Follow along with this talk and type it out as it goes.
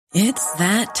It's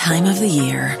that time of the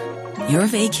year. Your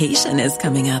vacation is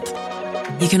coming up.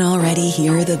 You can already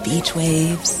hear the beach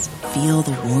waves, feel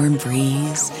the warm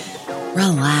breeze,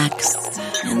 relax,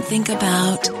 and think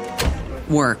about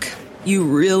work. You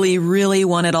really, really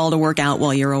want it all to work out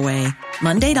while you're away.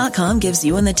 Monday.com gives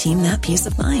you and the team that peace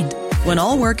of mind. When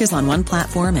all work is on one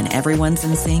platform and everyone's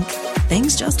in sync,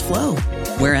 things just flow.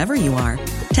 Wherever you are,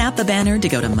 tap the banner to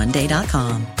go to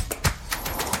Monday.com.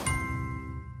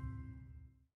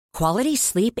 Quality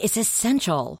sleep is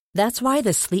essential. That's why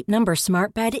the Sleep Number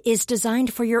Smart Bed is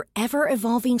designed for your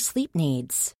ever-evolving sleep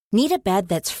needs. Need a bed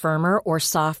that's firmer or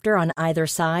softer on either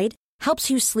side? Helps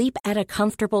you sleep at a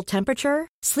comfortable temperature?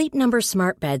 Sleep Number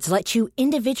Smart Beds let you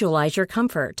individualize your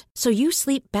comfort, so you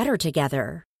sleep better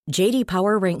together. J.D.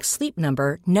 Power ranks Sleep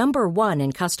Number number 1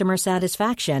 in customer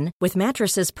satisfaction with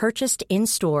mattresses purchased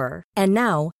in-store. And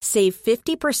now, save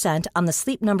 50% on the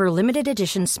Sleep Number Limited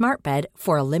Edition Smart Bed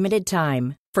for a limited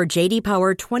time. For J.D.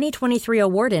 Power 2023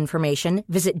 award information,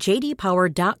 visit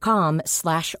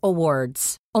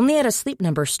jdpower.com/awards. Only at a Sleep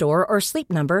Number store or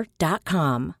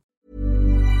sleepnumber.com.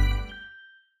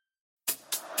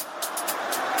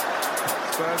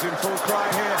 Spurs in full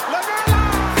cry here.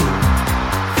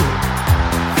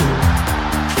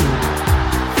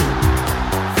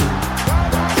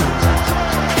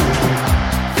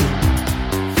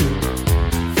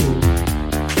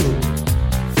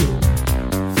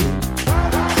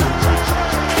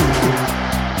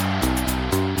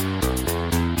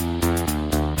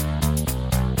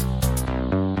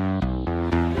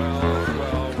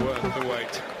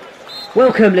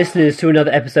 Welcome, listeners, to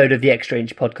another episode of the Extra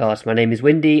Inch podcast. My name is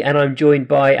Windy, and I'm joined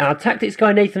by our tactics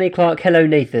guy, Nathan A. Clark. Hello,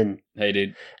 Nathan. Hey,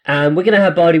 dude. And we're going to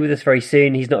have Bardi with us very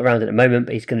soon. He's not around at the moment,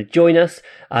 but he's going to join us.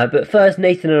 But first,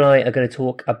 Nathan and I are going to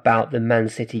talk about the Man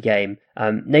City game.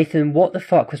 Nathan, what the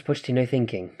fuck was Pochettino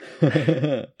thinking?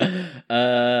 Yeah,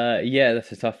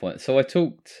 that's a tough one. So I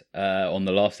talked on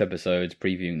the last episode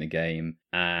previewing the game,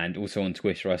 and also on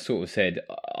Twitter. I sort of said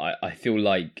I feel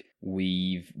like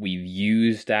we've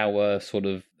used our sort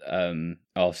of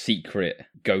our secret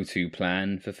go-to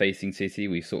plan for facing City.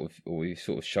 We've sort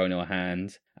of shown our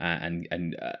hand,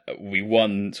 and we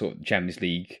won sort of Champions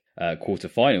League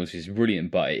quarterfinals, which is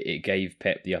brilliant. But it gave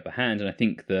Pep the upper hand, and I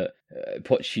think that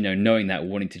Pochettino, knowing that,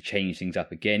 wanting to change things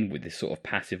up again with this sort of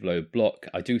passive low block.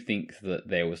 I do think that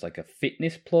there was like a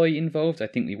fitness ploy involved. I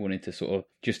think we wanted to sort of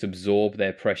just absorb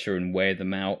their pressure and wear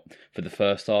them out for the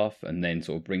first half, and then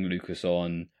sort of bring Lucas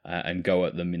on and go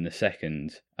at them in the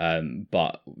second.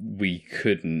 But we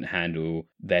couldn't handle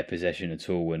their possession at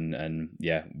all, and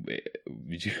yeah,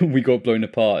 we got blown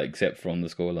apart except for on the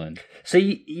scoreline. So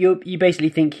you basically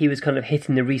think he was kind of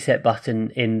hitting the reset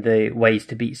button in the ways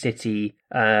to beat City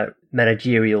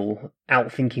managerial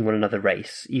outthinking one another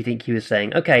race. You think he was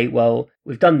saying, okay, well,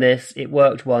 we've done this, it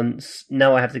worked once,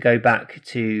 now I have to go back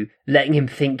to letting him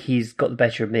think he's got the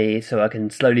better of me so I can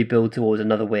slowly build towards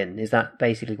another win. Is that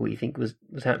basically what you think was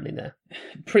happening there?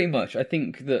 Pretty much. I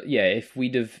think that, yeah, if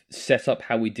we'd have set up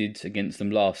how we did against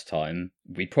them last time,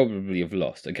 we'd probably have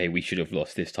lost. Okay, we should have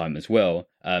lost this time as well.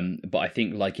 But I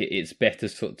think like it's better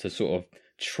to sort of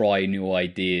try new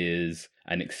ideas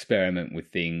and experiment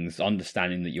with things,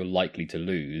 understanding that you're likely to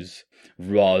lose,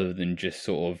 rather than just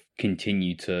sort of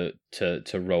continue to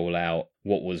roll out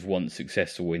what was once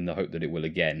successful in the hope that it will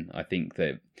again. I think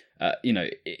that,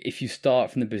 if you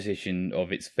start from the position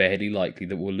of it's fairly likely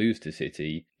that we'll lose to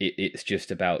City, it's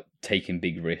just about taking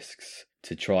big risks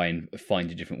to try and find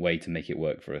a different way to make it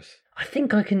work for us. I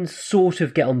think I can sort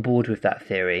of get on board with that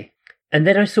theory. And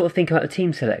then I sort of think about the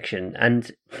team selection,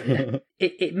 and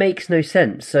it makes no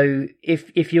sense. So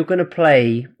if you're going to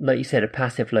play, like you said, a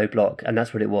passive low block, and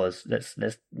that's what it was, let's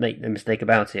make no mistake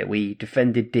about it. We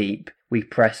defended deep, we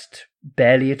pressed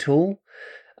barely at all,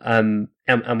 and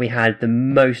we had the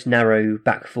most narrow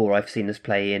back four I've seen us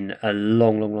play in a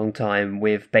long time,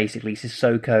 with basically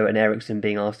Sissoko and Eriksen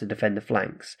being asked to defend the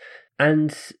flanks.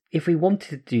 And if we wanted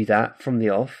to do that from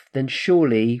the off, then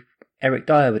surely Eric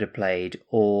Dyer would have played,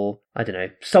 or, I don't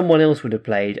know, someone else would have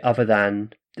played other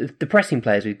than the pressing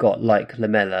players we've got, like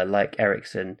Lamela, like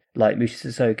Eriksen, like Moussa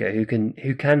Sissoko,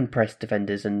 who can press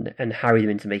defenders and harry them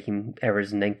into making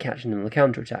errors and then catching them on the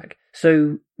counter-attack.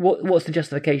 So what's the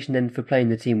justification then for playing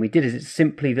the team we did? Is it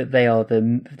simply that they are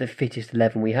the fittest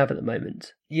 11 we have at the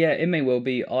moment? Yeah, it may well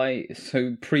be.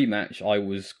 So pre-match, I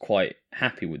was quite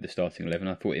happy with the starting 11.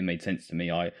 I thought it made sense to me.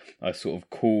 I sort of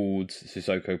called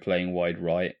Sissoko playing wide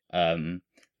right.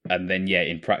 And then, yeah,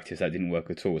 in practice, that didn't work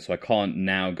at all. So I can't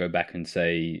now go back and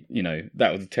say,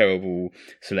 that was a terrible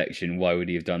selection. Why would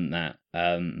he have done that?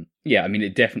 Yeah, I mean,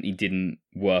 it definitely didn't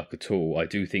work at all. I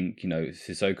do think,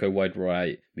 Sissoko wide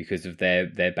right because of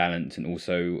their balance, and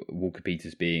also Walker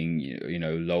Peters being,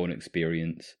 low on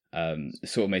experience.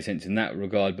 Sort of made sense in that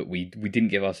regard, but we didn't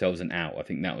give ourselves an out. I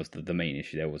think that was the main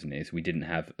issue there, wasn't it? Is we didn't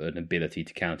have an ability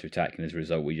to counter-attack, and as a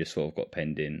result, we just sort of got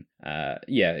penned in.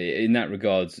 Yeah, in that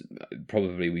regards,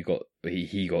 probably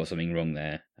he got something wrong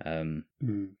there.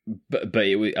 But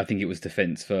I think it was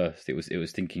defence first. It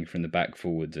was thinking from the back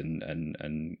forwards,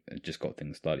 and just got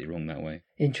things slightly wrong that way.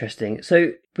 Interesting.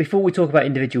 So before we talk about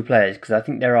individual players, because I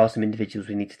think there are some individuals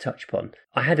we need to touch upon,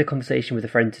 I had a conversation with a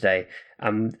friend today,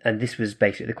 and this was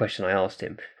basically the question I asked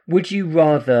him. Would you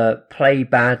rather play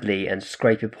badly and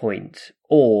scrape a point,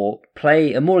 or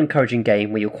play a more encouraging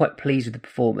game where you're quite pleased with the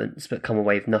performance but come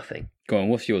away with nothing? Go on,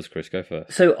 what's yours, Chris? Go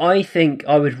first. So I think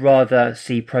I would rather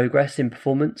see progress in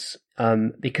performance,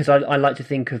 because I like to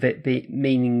think of it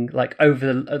meaning like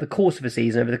over the course of a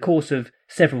season, over the course of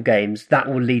several games, that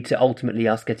will lead to ultimately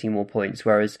us getting more points.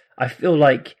 Whereas I feel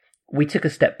like we took a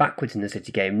step backwards in the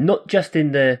City game, not just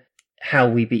in the how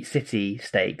we beat City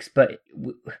stakes, but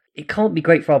it can't be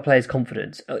great for our players'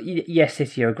 confidence. Yes,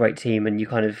 City are a great team, and you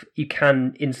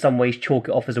can in some ways chalk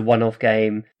it off as a one-off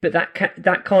game, but that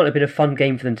can't have been a fun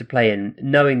game for them to play in,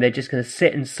 knowing they're just going to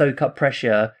sit and soak up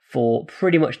pressure for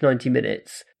pretty much 90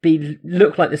 minutes,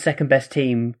 look like the second best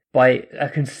team by a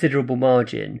considerable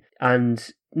margin, and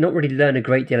not really learn a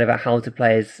great deal about how to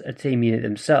play as a team unit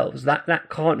themselves. That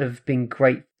can't have been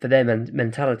great for their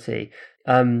mentality.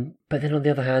 But then on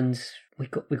the other hand, we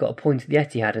got a point at the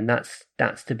Etihad, and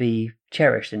that's to be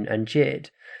cherished and cheered.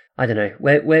 I don't know.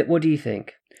 What do you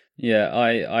think? Yeah,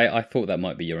 I thought that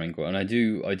might be your angle, and I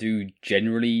do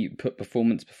generally put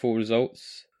performance before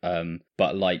results.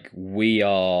 But like we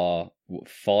are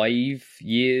 5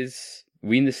 years?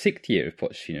 We're in the 6th year of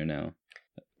Pochettino now.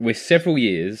 We're several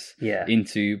years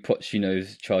into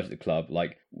Pochettino's charge at the club.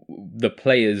 Like, the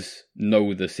players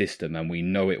know the system, and we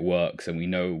know it works, and we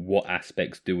know what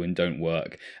aspects do and don't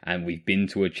work, and we've been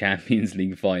to a Champions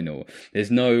League final.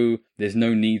 There's no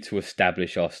need to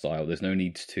establish our style. There's no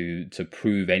need to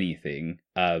prove anything.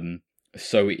 And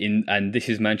this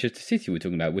is Manchester City we're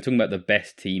talking about. We're talking about the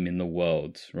best team in the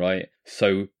world, right?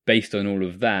 So based on all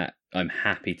of that, I'm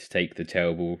happy to take the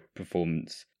terrible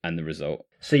performance and the result.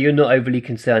 So you're not overly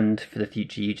concerned for the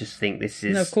future. You just think this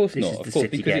is no, of course not. Of course,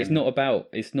 because game. It's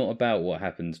not about what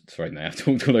happened. Sorry, mate, I've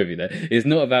talked all over you there. It's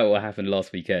not about what happened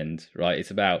last weekend, right?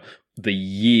 It's about the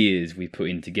years we put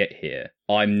in to get here.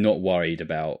 I'm not worried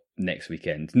about next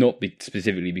weekend,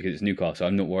 specifically because it's Newcastle.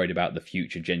 I'm not worried about the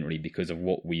future generally because of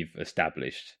what we've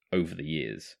established over the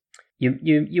years.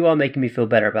 You are making me feel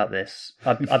better about this.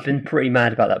 I've been pretty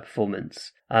mad about that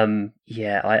performance.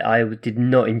 I did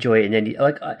not enjoy it in any.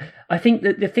 I think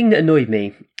that the thing that annoyed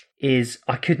me is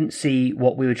I couldn't see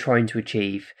what we were trying to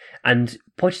achieve. And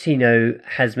Pochettino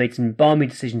has made some balmy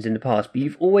decisions in the past, but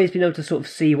you've always been able to sort of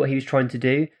see what he was trying to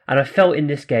do. And I felt in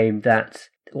this game that,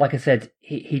 like I said,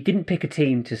 he didn't pick a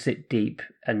team to sit deep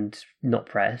and not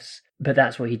press, but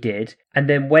that's what he did. And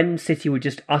then when City were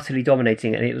just utterly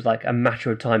dominating and it was like a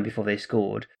matter of time before they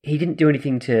scored, he didn't do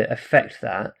anything to affect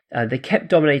that. They kept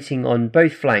dominating on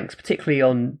both flanks, particularly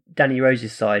on Danny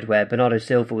Rose's side, where Bernardo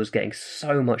Silva was getting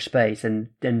so much space, and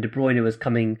then De Bruyne was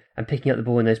coming and picking up the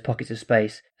ball in those pockets of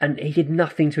space. And he did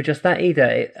nothing to adjust that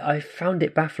either. I found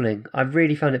it baffling. I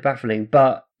really found it baffling.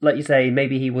 But like you say,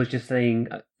 maybe he was just saying,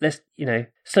 let's,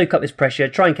 soak up this pressure,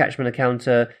 try and catch him on a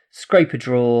counter, scrape a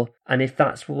draw. And if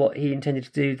that's what he intended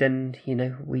to do, then,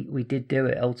 we did do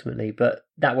it ultimately. But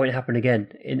that won't happen again.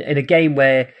 In a game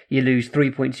where you lose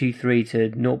 3.23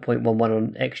 to 0.11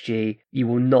 on XG, you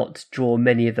will not draw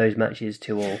many of those matches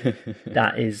 2-2.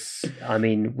 That is,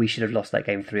 we should have lost that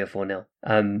game 3 or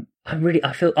 4-0.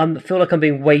 I feel like I'm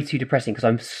being way too depressing because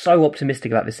I'm so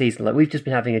optimistic about this season. Like, we've just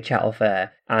been having a chat off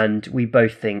air, and we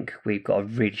both think we've got a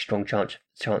really strong chance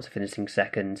of finishing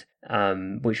second,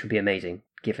 which would be amazing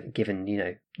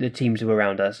given the teams who are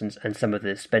around us and some of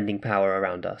the spending power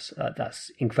around us. That's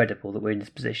incredible that we're in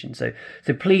this position. So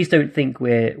please don't think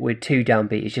we're too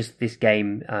downbeat. It's just this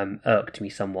game irked me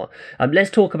somewhat.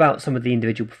 Let's talk about some of the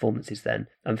individual performances then.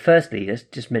 Firstly, let's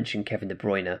just mention Kevin De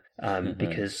Bruyne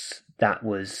because that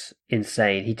was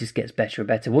insane. He just gets better and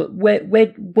better.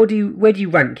 Where do you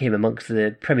rank him amongst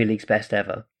the Premier League's best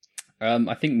ever?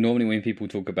 I think normally when people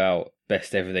talk about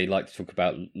best ever, they like to talk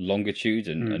about longitude,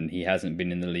 and he hasn't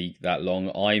been in the league that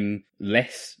long. I'm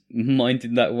less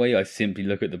minded that way. I simply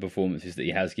look at the performances that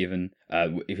he has given.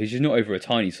 If it's just not over a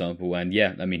tiny sample, and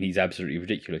he's absolutely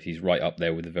ridiculous. He's right up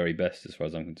there with the very best as far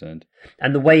as I'm concerned.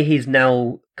 And the way he's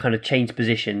now kind of changed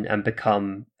position and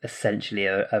become essentially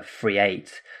a free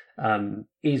eight,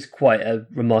 is quite a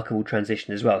remarkable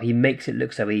transition as well. He makes it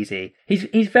look so easy.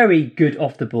 He's very good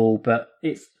off the ball, but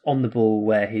it's on the ball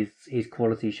where his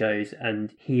quality shows,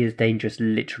 and he is dangerous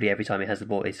literally every time he has the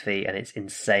ball at his feet, and it's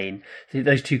insane. So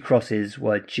those 2 crosses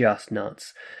were just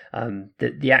nuts.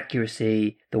 The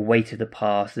accuracy, the weight of the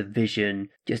pass, the vision,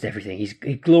 just everything. He's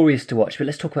glorious to watch. But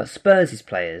let's talk about Spurs'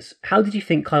 players. How did you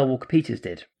think Kyle Walker-Peters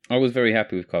did? I was very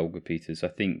happy with Kyle Walker-Peters. I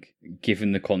think,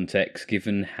 given the context,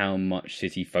 given how much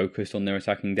City focused on their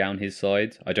attacking down his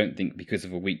side, I don't think because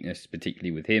of a weakness,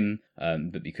 particularly with him,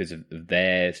 but because of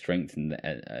their strength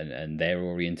and their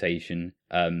orientation.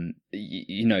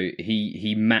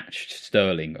 He matched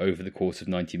Sterling over the course of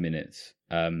 90 minutes,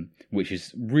 which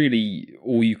is really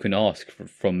all you can ask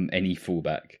from any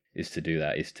fullback. Is to do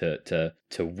that, is to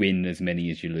win as many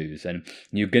as you lose. And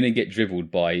you're going to get dribbled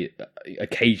by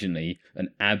occasionally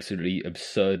an absolutely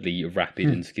absurdly rapid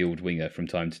and skilled winger from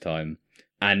time to time.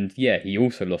 And yeah, he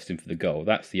also lost him for the goal.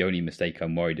 That's the only mistake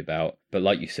I'm worried about. But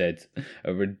like you said,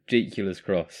 a ridiculous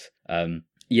cross. I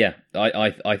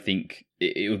think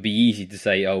it would be easy to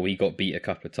say, oh, he got beat a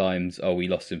couple of times. Oh, we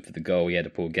lost him for the goal. He had a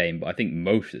poor game. But I think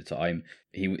most of the time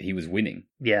he was winning.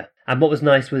 Yeah. And what was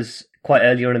nice was quite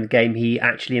early on in the game, he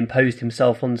actually imposed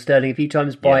himself on Sterling a few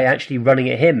times by actually running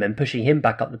at him and pushing him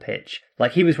back up the pitch.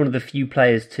 Like, he was one of the few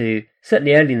players to,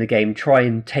 certainly early in the game, try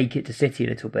and take it to City a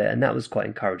little bit. And that was quite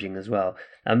encouraging as well.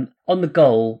 On the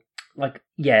goal, I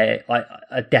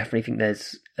definitely think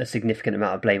there's a significant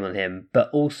amount of blame on him, but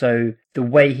also the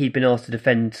way he'd been asked to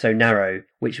defend so narrow,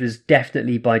 which was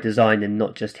definitely by design and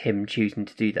not just him choosing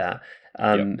to do that.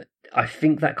 I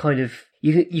think that kind of,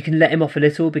 you can let him off a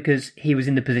little because he was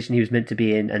in the position he was meant to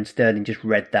be in, and Sterling just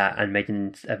read that and made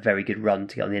a very good run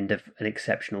to get on the end of an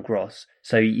exceptional cross.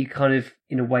 So you kind of,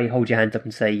 in a way, hold your hands up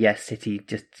and say, yes, City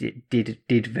just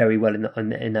did very well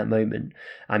in that moment,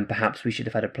 and perhaps we should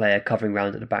have had a player covering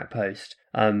round at the back post.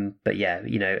 But yeah,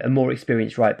 a more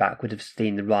experienced right back would have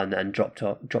seen the run and dropped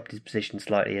his position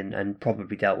slightly and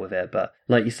probably dealt with it. But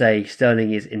like you say,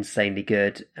 Sterling is insanely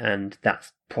good, and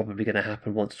that's probably going to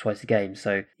happen once or twice a game.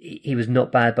 So he was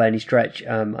not bad by any stretch,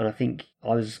 and I think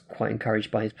I was quite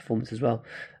encouraged by his performance as well.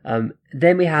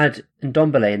 Then we had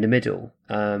Ndombele in the middle,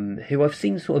 who I've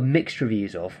seen sort of mixed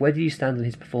reviews of. Where do you stand on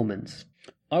his performance?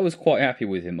 I was quite happy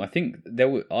with him. I think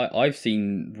I've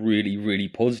seen really, really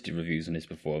positive reviews on his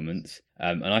performance,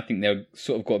 and I think they've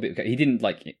sort of got a bit. He didn't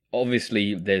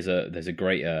obviously there's a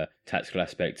greater tactical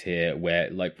aspect here where,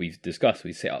 like we've discussed,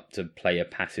 we set up to play a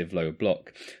passive low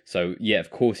block. So yeah,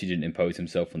 of course he didn't impose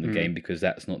himself on the game because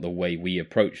that's not the way we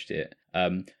approached it.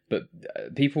 But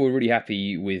people were really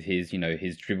happy with his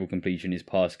dribble completion, his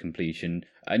pass completion,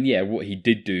 and yeah, what he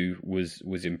did do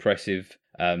was impressive.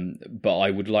 But I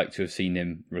would like to have seen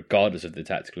him, regardless of the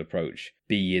tactical approach,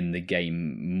 be in the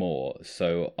game more.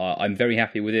 So I'm very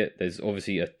happy with it. There's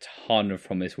obviously a ton of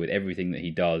promise with everything that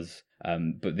he does,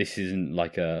 but this isn't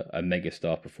like a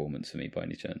megastar performance for me by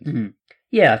any chance. Mm-hmm.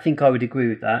 Yeah, I think I would agree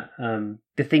with that.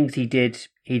 The things he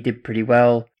did pretty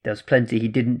well. There was plenty he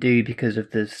didn't do because of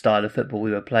the style of football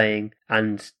we were playing,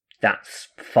 and that's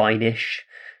fine-ish.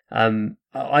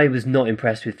 I was not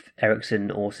impressed with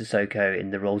Eriksen or Sissoko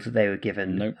in the roles that they were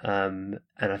given. Nope. And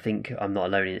I think I'm not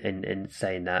alone in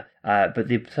saying that. But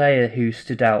the player who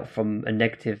stood out from a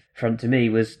negative front to me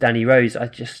was Danny Rose.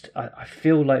 I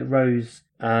feel like Rose,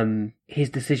 his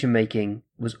decision making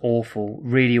was awful,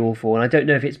 really awful. And I don't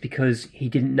know if it's because he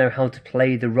didn't know how to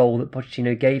play the role that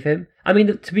Pochettino gave him. I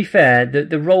mean, to be fair,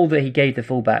 the role that he gave the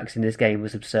fullbacks in this game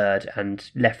was absurd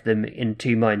and left them in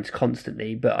two minds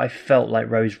constantly. But I felt like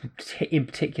Rose in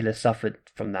particular suffered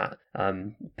from that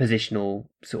positional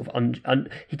sort of...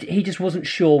 he just wasn't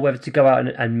sure whether to go out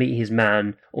and meet his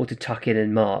man or to tuck in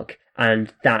and mark.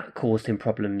 And that caused him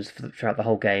problems throughout the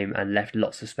whole game and left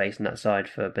lots of space on that side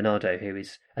for Bernardo, who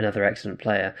is another excellent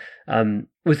player.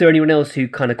 Was there anyone else who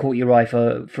kind of caught your eye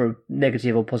for a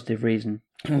negative or positive reason?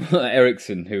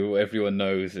 Eriksen, who everyone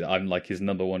knows I'm like his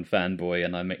number one fanboy,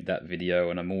 and I make that video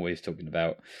and I'm always talking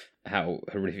about how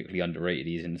horrifically underrated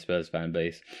he is in the Spurs fan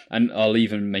base. And I'll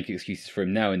even make excuses for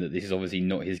him now in that this is obviously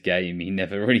not his game. He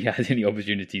never really had any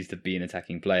opportunities to be an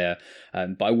attacking player.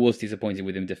 But I was disappointed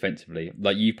with him defensively.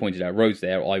 Like you pointed out, Rose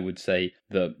there, I would say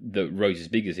that Rose's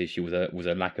biggest issue was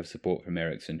a lack of support from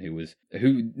Eriksen,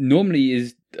 who normally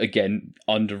is, again,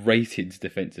 underrated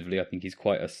defensively. I think he's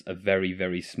quite a very,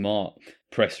 very smart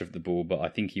presser of the ball, but I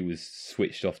think he was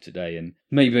switched off today, and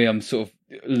maybe I'm sort of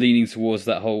leaning towards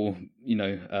that whole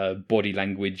body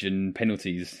language and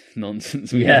penalties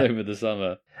nonsense we had over the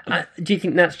summer. Do you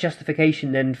think that's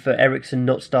justification then for Eriksen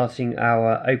not starting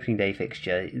our opening day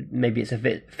fixture? Maybe it's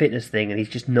a fitness thing and he's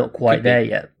just not quite there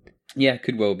yet. Yeah,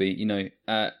 could well be,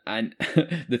 and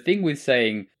the thing with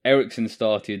saying Eriksen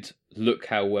started, look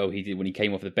how well he did when he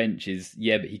came off the bench is,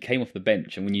 yeah, but he came off the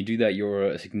bench, and when you do that, you're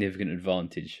at a significant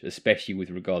advantage, especially with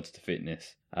regards to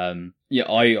fitness. I'm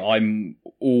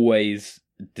always,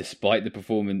 despite the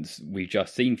performance we've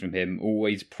just seen from him,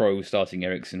 always pro starting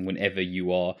Eriksen whenever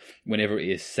it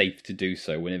is safe to do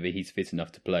so, whenever he's fit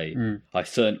enough to play.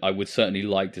 I would certainly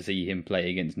like to see him play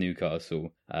against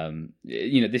Newcastle.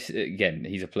 This again,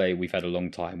 he's a player we've had a long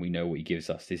time. We know what he gives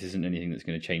us. This isn't anything that's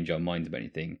going to change our minds about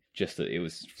anything. Just that it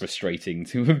was frustrating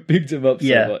to have picked him up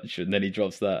so much, and then he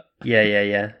drops that.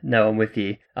 Yeah. No, I'm with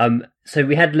you. So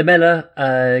we had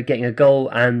Lamela getting a goal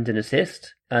and an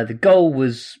assist. The goal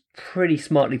was pretty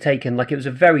smartly taken. Like, it was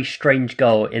a very strange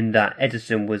goal in that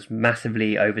Ederson was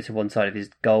massively over to one side of his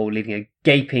goal, leaving a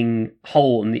gaping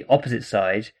hole on the opposite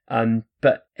side.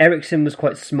 But Eriksen was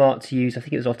quite smart to use, I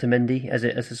think it was Otamendi, as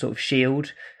a sort of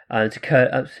shield to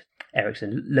curl.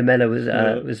 Lamela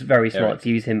was very smart to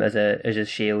use him as a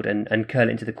shield and curl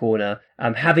it into the corner.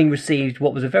 Having received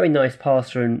what was a very nice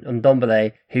pass from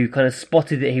Ndombele, who kind of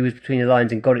spotted that he was between the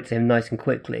lines and got it to him nice and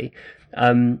quickly.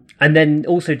 And then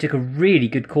also took a really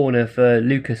good corner for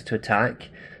Lucas to attack.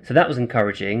 So that was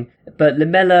encouraging. But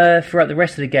Lamela, throughout the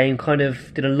rest of the game, kind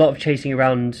of did a lot of chasing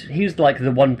around. He was like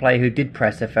the one player who did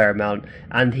press a fair amount,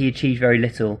 and he achieved very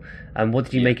little. What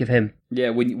did you make of him? Yeah,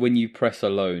 when you press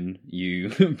alone, you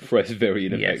press very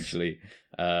ineffectually.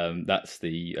 Yes. That's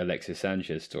the Alexis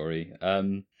Sanchez story.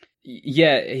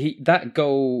 That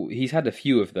goal, he's had a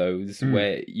few of those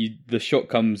where the shot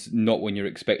comes not when you're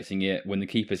expecting it, when the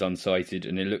keeper's unsighted,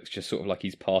 and it looks just sort of like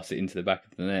he's passed it into the back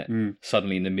of the net,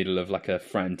 suddenly in the middle of like a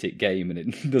frantic game, and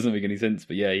it doesn't make any sense.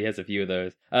 But yeah, he has a few of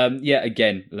those.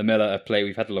 Again, Lamela, a player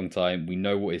we've had a long time. We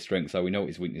know what his strengths are. We know what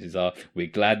his weaknesses are. We're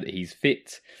glad that he's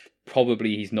fit.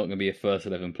 Probably he's not going to be a first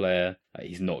 11 player.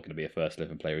 He's not going to be a first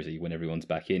 11 player, is he, when everyone's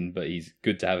back in? But he's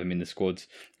good to have him in the squads.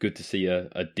 Good to see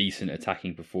a decent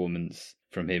attacking performance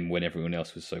from him when everyone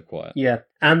else was so quiet. Yeah,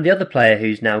 and the other player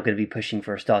who's now going to be pushing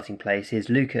for a starting place is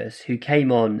Lucas, who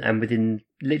came on and within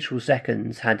literal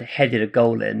seconds had headed a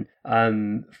goal in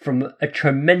from a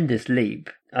tremendous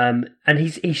leap. And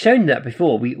he's shown that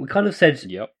before. We kind of said,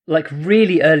 like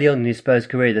really early on in his Spurs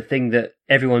career, the thing that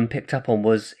everyone picked up on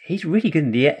was he's really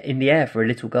good in the air for a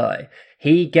little guy.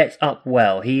 He gets up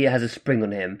well. He has a spring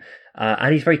on him,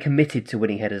 and he's very committed to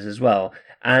winning headers as well.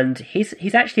 And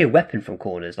he's actually a weapon from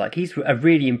corners. Like, he's a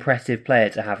really impressive player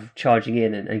to have charging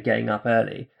in and getting up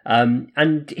early.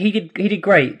 And he did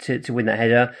great to win that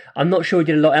header. I'm not sure he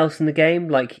did a lot else in the game.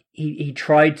 Like, he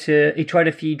tried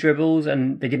a few dribbles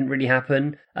and they didn't really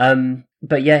happen.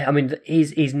 But yeah, I mean,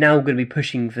 he's now going to be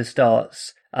pushing for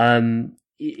starts.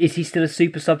 Is he still a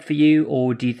super sub for you,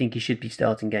 or do you think he should be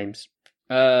starting games?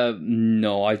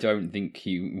 No, I don't think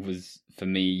he was, for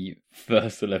me,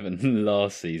 first 11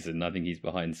 last season. I think he's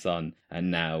behind Son, and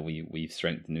now we've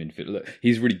strengthened the midfield. Look,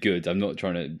 he's really good. I'm not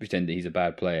trying to pretend that he's a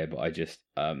bad player, but I just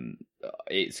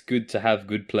it's good to have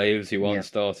good players who aren't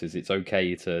starters. It's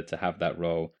okay to have that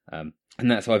role. And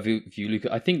that's how I view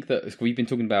Luka. I think that we've been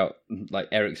talking about like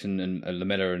Eriksen and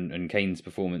Lamela and Kane's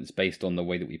performance based on the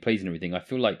way that we plays and everything. I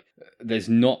feel like there's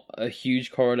not a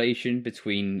huge correlation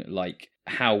between like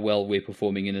how well we're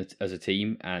performing as a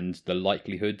team and the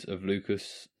likelihood of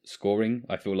Lucas scoring.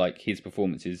 I feel like his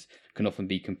performances can often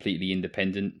be completely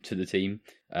independent to the team,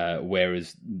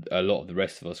 whereas a lot of the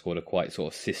rest of our squad are quite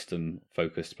sort of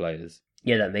system-focused players.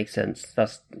 Yeah, that makes sense.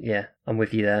 I'm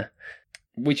with you there.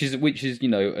 Which is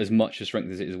as much a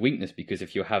strength as it is a weakness, because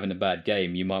if you're having a bad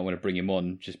game, you might want to bring him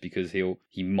on just because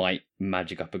he might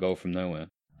magic up a goal from nowhere.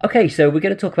 Okay, so we're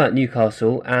going to talk about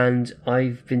Newcastle, and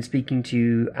I've been speaking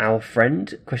to our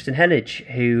friend Christian Hellage,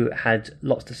 who had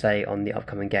lots to say on the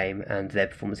upcoming game and their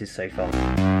performances so far.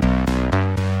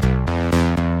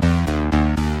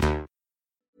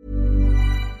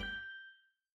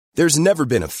 There's never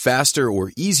been a faster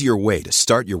or easier way to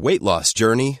start your weight loss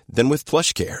journey than with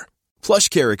PlushCare.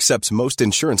 PlushCare accepts most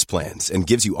insurance plans and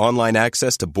gives you online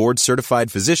access to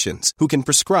board-certified physicians who can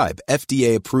prescribe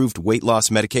FDA-approved weight loss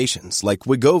medications like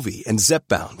Wegovy and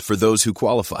Zepbound for those who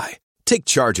qualify. Take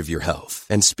charge of your health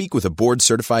and speak with a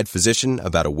board-certified physician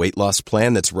about a weight loss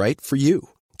plan that's right for you.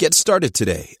 Get started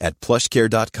today at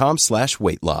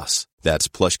plushcare.com/weight-loss. That's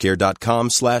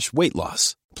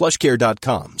plushcare.com/weight-loss.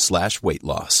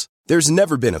 plushcare.com/weight-loss. There's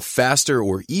never been a faster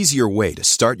or easier way to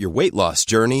start your weight loss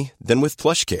journey than with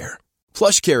PlushCare.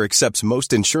 PlushCare accepts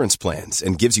most insurance plans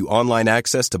and gives you online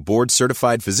access to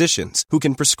board-certified physicians who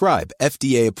can prescribe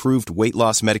FDA-approved weight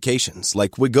loss medications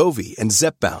like Wegovy and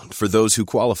Zepbound for those who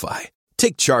qualify.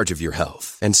 Take charge of your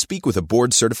health and speak with a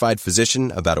board-certified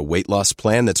physician about a weight loss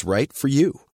plan that's right for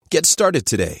you. Get started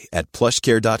today at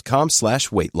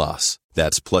plushcare.com/weight-loss.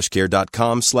 That's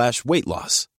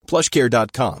plushcare.com/weight-loss.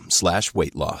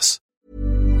 plushcare.com/weight-loss.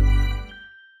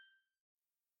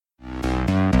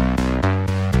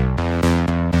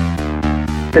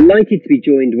 Delighted to be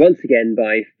joined once again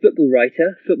by football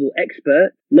writer, football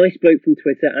expert, nice bloke from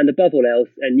Twitter, and above all else,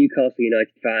 a Newcastle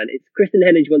United fan. It's Kristen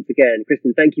Hennage once again.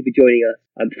 Kristen, thank you for joining us.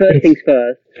 First things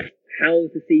first,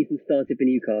 how's the season started for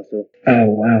Newcastle? Oh,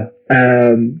 wow.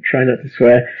 Try not to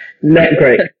swear. Not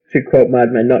great. To quote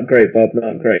Madman, not great, Bob,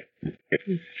 not great.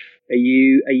 Are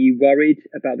you worried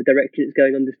about the direction it's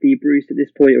going under Steve Bruce at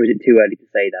this point, or is it too early to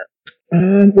say that?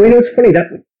 Well, it's funny,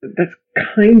 that's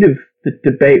kind of the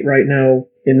debate right now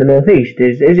in the Northeast.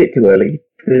 Is it too early?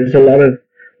 There's a lot of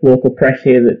local press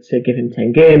here that say give him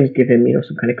 10 games, give him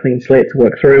some kind of clean slate to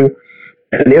work through.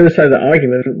 And the other side of the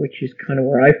argument, which is kind of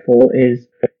where I fall, is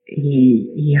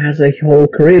he has a whole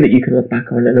career that you can look back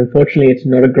on, and unfortunately it's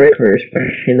not a great career,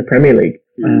 especially in the Premier League.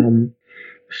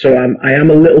 So I am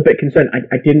a little bit concerned.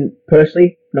 I didn't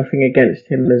personally, nothing against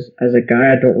him as a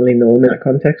guy. I don't really know him in that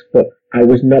context, but I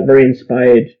was not very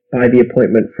inspired by the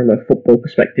appointment from a football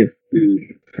perspective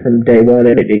from day one.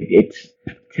 And it's,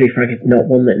 to be frank, it's not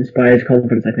one that inspires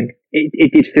confidence, I think.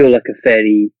 It did feel like a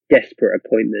fairly desperate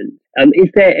appointment.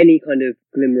 Is there any kind of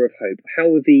glimmer of hope?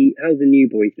 How's the new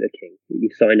boys looking that you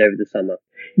signed over the summer?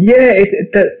 Yeah,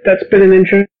 that's been an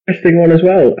interesting one as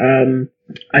well.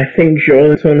 I think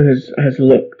Joelinton has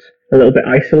looked a little bit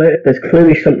isolated. There's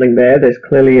clearly something there. There's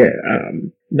clearly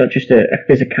not just a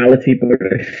physicality, but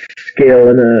a skill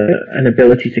and an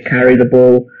ability to carry the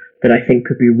ball that I think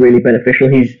could be really beneficial.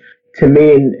 He's, to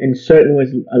me, in certain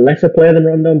ways, a lesser player than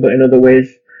Rondon, but in other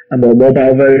ways, a more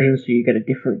mobile version, so you get a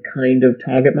different kind of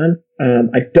target man.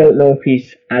 I don't know if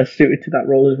he's as suited to that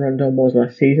role as Rondon was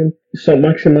last season. So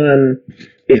Maximin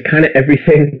is kind of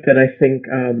everything that I think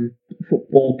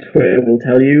football Twitter will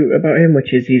tell you about him,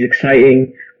 which is he's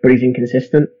exciting, but he's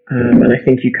inconsistent. And I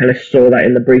think you kind of saw that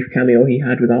in the brief cameo he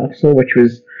had with Arsenal, which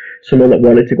was someone that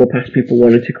wanted to go past people,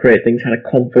 wanted to create things, had a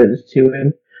confidence to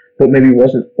him, but maybe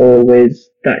wasn't always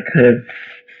that kind of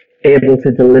able to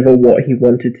deliver what he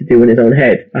wanted to do in his own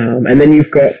head. And then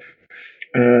you've got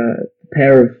a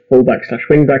pair of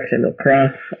fullbacks/wingbacks, Emil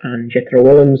Krafth and Jethro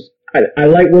Willems. I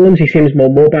like Willems. He seems more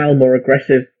mobile, more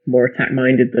aggressive, more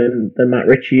attack-minded than Matt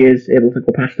Ritchie is, able to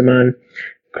go past a man.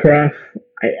 Krafth,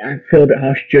 I feel a bit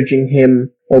harsh judging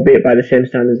him, albeit by the same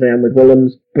standards I am with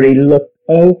Willems, but he looked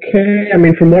okay. I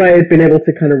mean, from what I had been able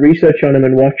to kind of research on him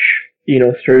and watch,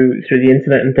 through the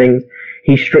internet and things,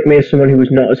 he struck me as someone who was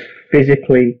not as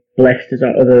physically blessed as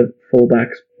our other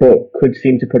fullbacks, but could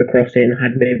seem to put a cross in,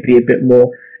 had maybe a bit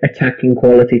more attacking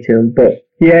quality to him. But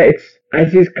yeah, it's,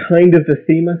 as is kind of the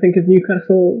theme, I think, of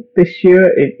Newcastle this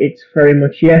year. It's very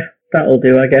much, that'll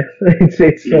do, I guess.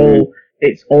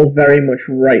 It's all very much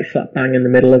right slap bang in the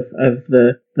middle of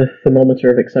the thermometer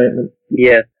of excitement.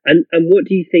 Yeah. And what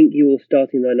do you think your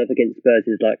starting lineup against Spurs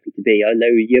is likely to be? I know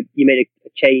you made a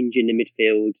change in the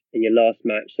midfield in your last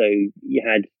match, so you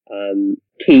had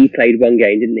Key played one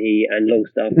game, didn't he? And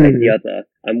Longstaff played the other.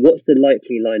 And what's the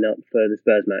likely lineup for the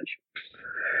Spurs match?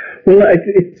 Well,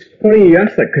 it's funny you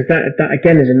ask that, because that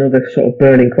again is another sort of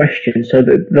burning question. So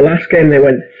the last game they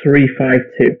went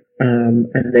 3-5-2,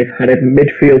 and they've had a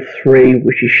midfield three,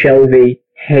 which is Shelvey,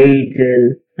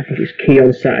 Hayden, I think it was Key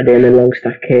on Saturday, and then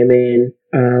Longstaff came in.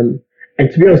 And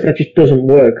to be honest, that just doesn't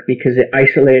work, because it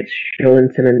isolates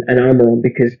Joelinton and Almiron,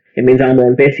 because it means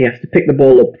Almiron basically has to pick the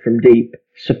ball up from deep,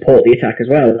 support the attack as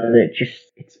well, and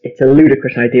it's a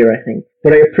ludicrous idea, I think.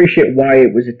 But I appreciate why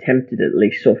it was attempted, at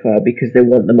least so far, because they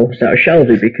want the most out of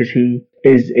Shelvey, because he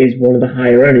is one of the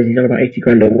higher earners. He's on about 80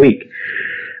 grand a week.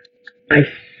 I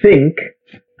think,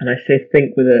 and I say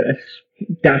think with a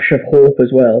dash of hope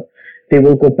as well, they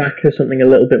will go back to something a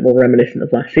little bit more reminiscent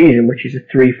of last season, which is a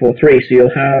 3-4-3. So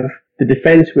you'll have the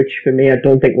defence, which for me I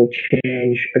don't think will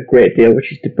change a great deal,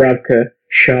 which is Dubravka,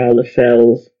 Shaw,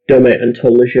 Lascelles, Dummett and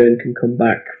Lejeune can come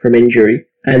back from injury.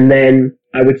 And then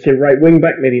I would say right wing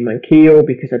back, maybe Manquillo,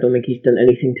 because I don't think he's done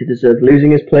anything to deserve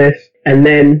losing his place. And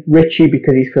then Ritchie,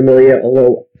 because he's familiar,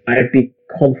 although I'd be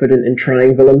confident in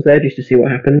trying Willems there just to see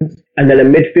what happens. And then a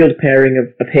midfield pairing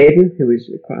of Hayden, who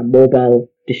is quite a mobile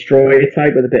destroyer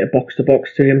type with a bit of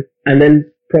box-to-box to him. And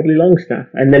then probably Longstaff.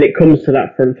 And then it comes to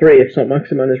that front three. If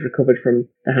Saint-Maximin has recovered from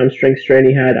the hamstring strain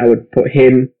he had, I would put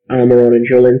him, Almiron and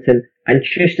Joelinton, and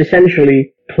just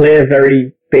essentially play a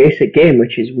very basic game,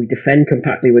 which is we defend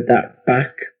compactly with that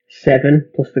back 7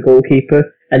 plus the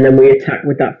goalkeeper, and then we attack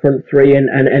with that front three and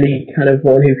any kind of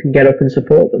one who can get up and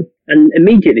support them. And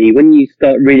immediately, when you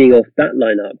start reading off that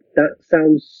lineup, that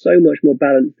sounds so much more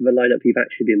balanced of a lineup you've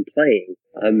actually been playing.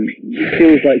 It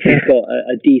feels like you've got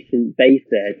a decent base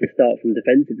there to start from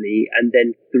defensively, and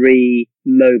then 3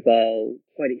 mobile,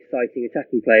 quite exciting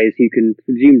attacking players who can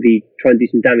presumably try and do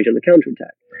some damage on the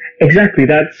counter-attack. Exactly.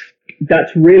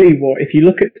 That's really what, if you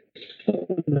look at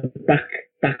the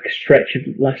back stretch of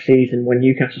last season when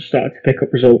Newcastle started to pick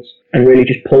up results and really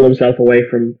just pull themselves away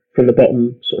from the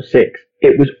bottom sort of 6,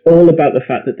 it was all about the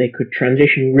fact that they could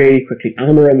transition really quickly.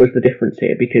 Almiron was the difference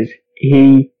here because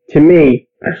to me,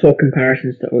 I saw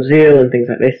comparisons to Ozil and things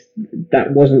like this.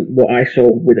 That wasn't what I saw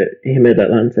with him at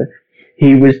Atlanta.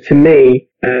 He was, to me,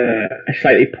 a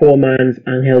slightly poor man's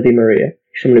Angel Di Maria.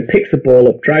 Someone who picks the ball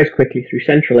up, drives quickly through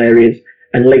central areas,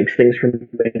 and links things from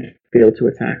midfield to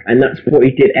attack. And that's what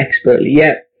he did expertly.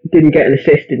 Yeah, didn't get an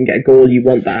assist, didn't get a goal. You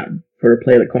want that for a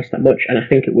player that costs that much, and I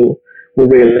think it will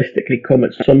realistically come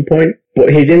at some point.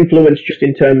 But his influence just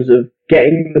in terms of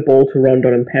getting the ball to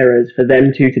Rondon and Perez for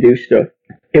them two to do stuff,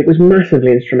 it was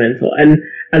massively instrumental. And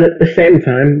at the same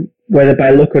time, whether by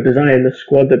luck or design, the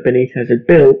squad that Benitez had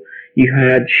built, you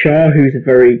had Shaw, who's a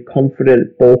very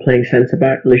confident ball-playing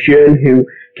centre-back, Lejeune, who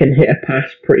can hit a pass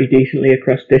pretty decently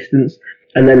across distance,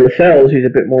 and then Lascelles, who's a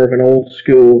bit more of an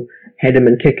old-school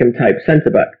head-em-and-kick-em type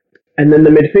centre-back. And then the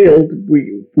midfield,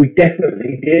 we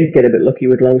definitely did get a bit lucky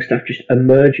with Longstaff just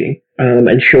emerging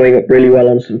and showing up really well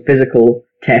on some physical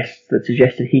tests that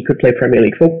suggested he could play Premier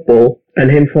League football,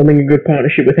 and him forming a good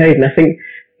partnership with Hayden. I think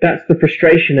that's the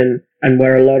frustration and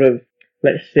where a lot of,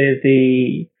 let's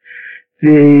say,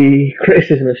 the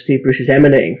criticism of Steve Bruce is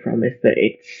emanating from, is that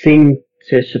it seemed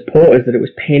to supporters that it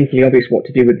was painfully obvious what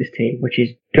to do with this team, which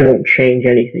is don't change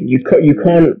anything. You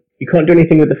can't do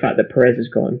anything with the fact that Perez is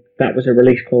gone. That was a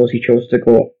release clause. He chose to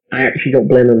go. I actually don't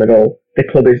blame him at all. The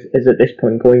club is at this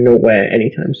point going nowhere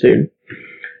anytime soon.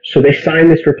 So they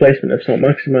signed this replacement of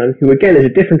Saint-Maximin, who again is a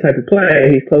different type of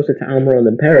player. He's closer to Almiron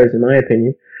than Perez, in my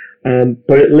opinion.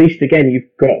 But at least, again, you've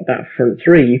got that front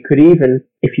three. You could even,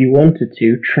 if you wanted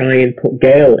to, try and put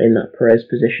Gale in that Perez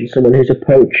position, someone who's a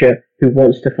poacher, who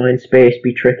wants to find space,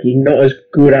 be tricky, not as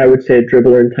good, I would say,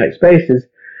 dribbler in tight spaces,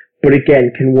 but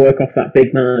again, can work off that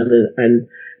big man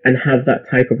and have that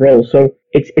type of role. So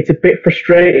it's a bit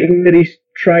frustrating that he's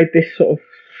tried this sort of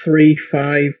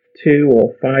 3-5-2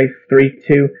 or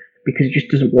 5-3-2, because it just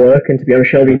doesn't work. And to be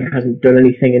honest, Shelby hasn't done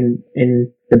anything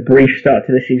in the brief start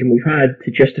to the season we've had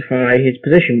to justify his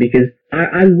position, because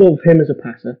I love him as a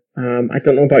passer. I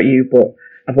don't know about you, but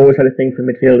I've always had a thing for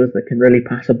midfielders that can really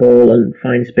pass a ball and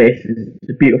find spaces.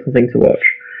 It's a beautiful thing to watch.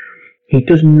 He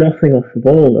does nothing off the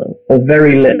ball, though, or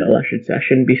very little, I should say. I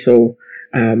shouldn't be so,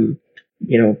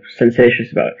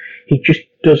 sensationalist about it. He just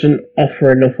doesn't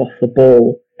offer enough off the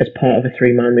ball as part of a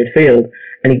 3-man midfield,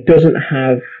 and he doesn't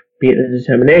have, be it the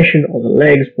determination or the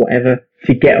legs, whatever,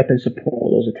 to get up and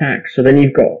support those attacks. So then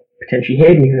you've got potentially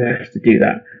Hayden who has to do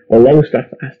that, or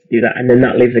Longstaff that has to do that, and then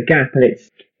that leaves a gap, and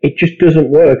it just doesn't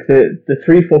work. The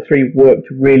 3-4-3 worked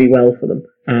really well for them,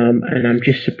 and I'm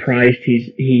just surprised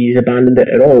he's abandoned it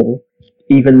at all.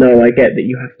 Even though I get that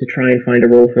you have to try and find a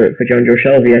role for John Joe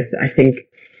Shelby, I think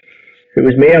if it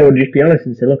was me, I would just be honest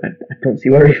and say, look, I don't see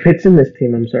where he fits in this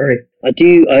team. I'm sorry. I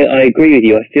agree with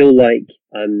you. I feel like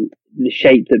the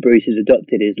shape that Bruce has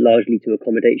adopted is largely to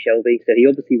accommodate Shelby. So he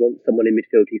obviously wants someone in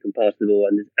midfield who can pass the ball,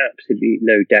 and there's absolutely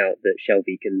no doubt that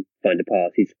Shelby can find a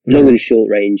pass. He's long and short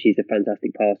range. He's a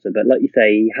fantastic passer, but like you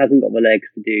say, he hasn't got the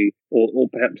legs to do, or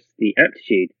perhaps the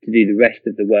aptitude to do the rest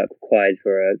of the work required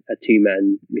for a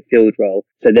 2-man midfield role.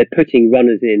 So they're putting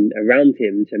runners in around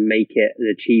him to make it an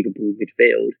achievable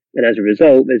midfield. And as a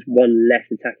result, there's one less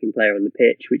attacking player on the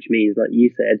pitch, which means, like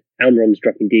you said, Almiron's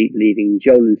dropping deep, leaving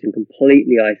Joelinton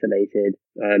completely isolated,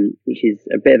 which is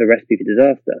a bit of a recipe for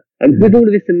disaster. With all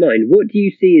of this in mind, what do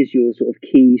you see as your sort of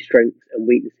key strengths and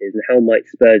weaknesses, and how might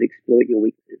Spurs exploit your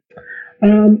weaknesses?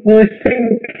 Well, I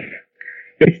think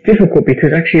it's difficult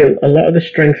because actually a lot of the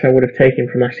strengths I would have taken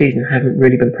from last season haven't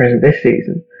really been present this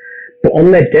season. But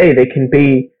on their day, they can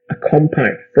be a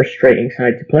compact, frustrating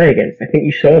side to play against. I think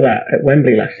you saw that at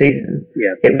Wembley last season.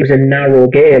 Yeah. It was a narrow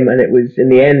game, and it was, in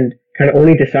the end, kind of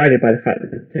only decided by the fact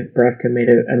that Bravka made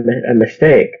a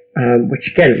mistake,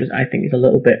 which again, I think is a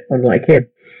little bit unlike him.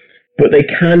 But they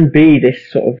can be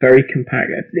this sort of very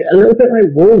compact, a little bit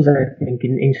like Wolves, I think,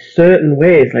 in certain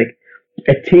ways, like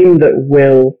a team that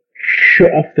will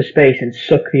shut off the space and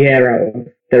suck the air out of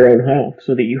their own half,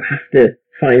 so that you have to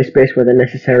find a space where there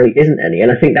necessarily isn't any.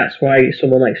 And I think that's why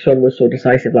someone like Son was so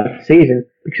decisive last season,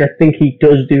 because I think he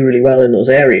does do really well in those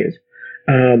areas.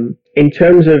 In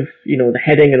terms of, the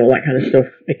heading and all that kind of stuff,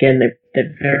 again,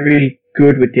 they're very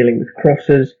good with dealing with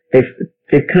crosses.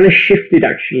 They've kind of shifted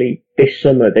actually this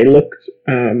summer. They looked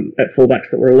at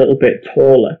fullbacks that were a little bit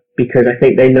taller because I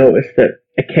think they noticed that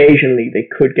occasionally they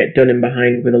could get done in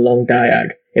behind with a long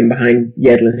diag in behind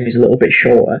Yedlin, who's a little bit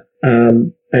shorter,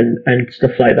 and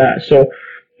stuff like that. So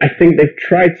I think they've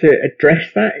tried to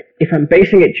address that. If I'm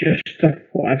basing it just off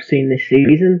what I've seen this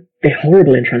season, they're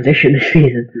horrible in transition this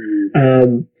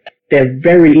season. They're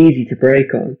very easy to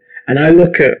break on. And I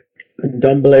look at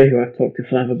Ndombele, who I've talked to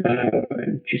Flav about,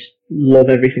 and just love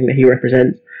everything that he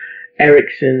represents.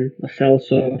 Ericsson, Lo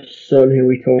Celso, Son, who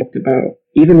we talked about.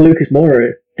 Even Lucas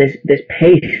Moura, there's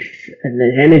pace and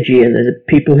there's energy and there's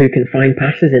people who can find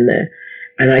passes in there.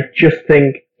 And I just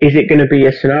think, is it going to be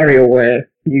a scenario where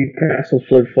Newcastle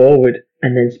flood forward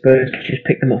and then Spurs just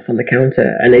pick them off on the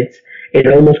counter? And it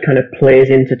almost kind of plays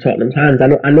into Tottenham's hands.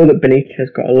 I know that Benitez has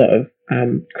got a lot of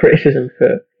criticism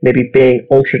for maybe being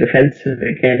ultra defensive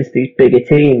against these bigger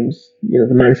teams. The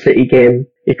Man City game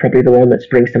is probably the one that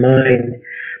springs to mind.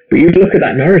 But you look at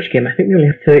that Norwich game, I think they only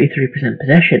have 33%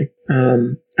 possession.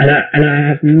 And I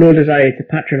have no desire to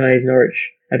patronise Norwich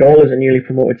at all as a newly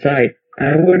promoted side.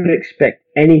 I wouldn't expect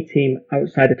any team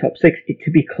outside the top six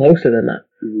to be closer than that.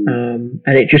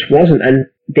 And it just wasn't. And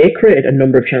they created a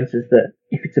number of chances that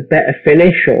if it's a better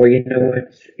finish or,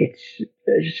 it's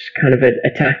just kind of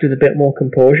attacked with a bit more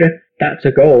composure, that's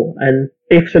a goal. And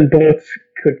ifs and buts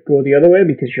could go the other way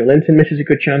because Joelinton misses a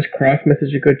good chance, Kraft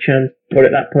misses a good chance. But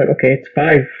at that point, okay, it's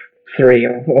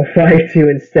 5-3 or 5-2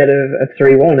 instead of a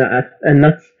 3-1. And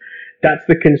that's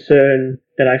the concern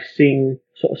that I've seen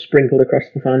sort of sprinkled across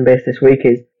the fan base this week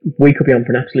is we could be on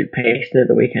for an absolute pasting at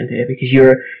the weekend here because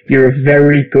you're a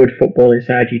very good footballing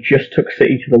side. You just took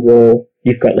City to the wall.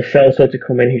 You've got Lo Celso to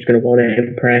come in who's going to want to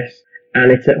impress,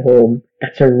 and it's at home.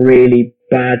 That's a really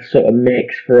bad sort of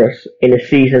mix for us in a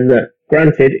season that,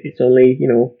 granted, it's only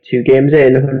 2 games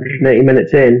in, 180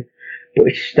 minutes in, but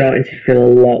it's starting to feel a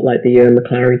lot like the year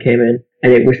McLaren came in.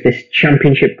 And it was this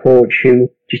championship coach who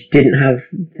just didn't have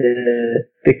the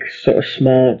sort of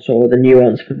smarts or the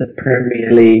nuance for the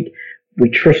Premier League. We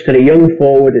trusted a young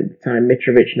forward at the time,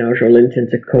 Mitrovic, now Joelinton,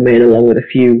 to come in along with a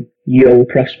few young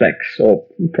prospects, or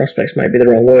prospects might be the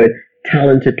wrong word,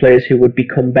 talented players who would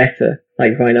become better,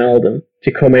 like Wijnaldum,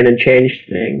 to come in and change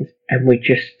things. And we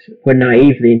just were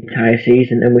naive the entire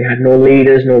season, and we had no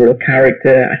leaders, no real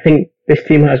character. I think this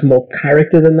team has more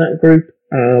character than that group.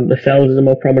 Lascelles is a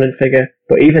more prominent figure,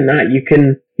 but even that, you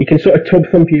can sort of tub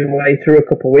thump your way through a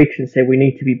couple of weeks and say we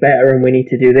need to be better and we need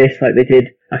to do this like they did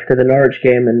after the Norwich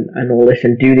game and all this,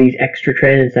 and do these extra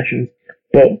training sessions.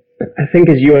 But I think,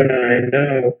 as you and I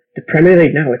know, the Premier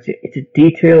League now, it's a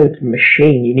detailed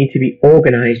machine. You need to be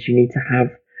organised. You need to have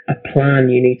a plan.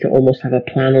 You need to almost have a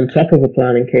plan on top of a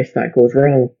plan in case that goes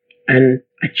wrong. And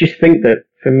I just think that,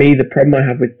 for me, the problem I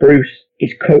have with Bruce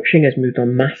is coaching has moved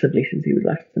on massively since he was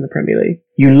last in the Premier League.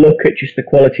 You look at just the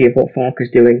quality of what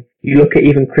Farke's doing. You look at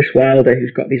even Chris Wilder,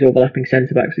 who's got these overlapping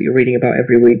centre-backs that you're reading about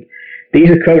every week. These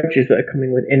are coaches that are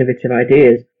coming with innovative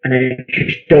ideas, and I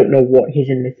just don't know what his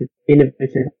innovative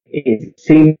is. It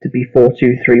seems to be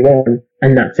 4-2-3-1,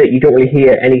 and that's it. You don't really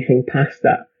hear anything past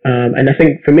that. And I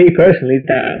think, for me personally,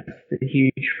 that's the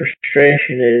huge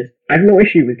frustration is I have no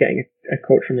issue with getting a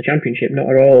coach from the Championship, not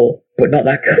at all, but not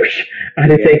that coach.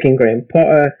 I'd have taken Graham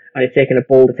Potter, I'd have taken a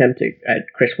bold attempt at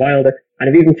Chris Wilder, and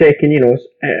I've even taken,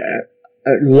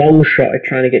 a long shot at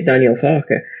trying to get Daniel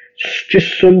Farke.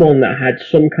 Just someone that had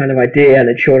some kind of idea and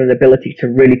had shown an ability to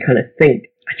really kind of think.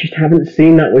 I just haven't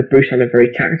seen that with Bruce on a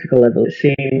very tactical level. It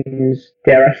seems,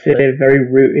 dare I say,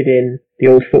 very rooted in the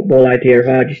old football idea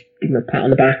of, just give them a pat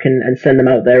on the back and send them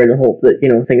out there in the hope that,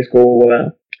 things go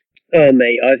well. Oh,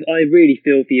 mate, I really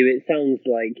feel for you. It sounds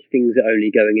like things are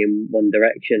only going in one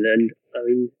direction. And, I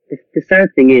mean, the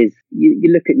sad thing is, you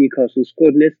look at Newcastle's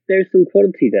squad and there's some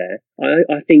quality there.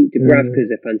 I think Dubravka's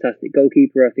a fantastic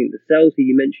goalkeeper. I think the Lascelles, who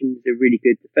you mentioned, is a really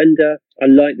good defender. I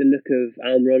like the look of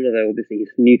Almiron, although obviously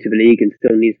he's new to the league and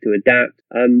still needs to adapt.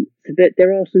 So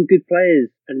there are some good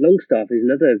players, and Longstaff is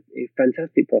another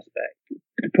fantastic prospect.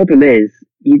 The problem is,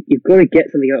 you've got to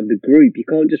get something out of the group. You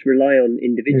can't just rely on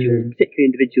individuals, particularly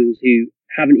individuals who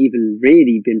haven't even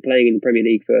really been playing in the Premier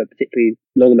League for a particularly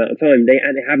long amount of time. They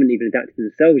haven't even adapted to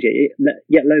themselves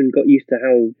yet alone got used to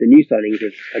how the new signings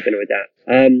are going to adapt.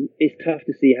 It's tough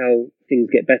to see how things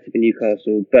get better for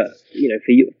Newcastle, but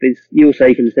for your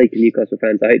sake and the sake of Newcastle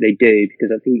fans, I hope they do,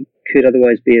 because I think it could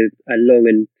otherwise be a long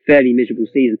and fairly miserable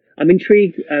season. I'm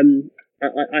intrigued.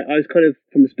 I was kind of,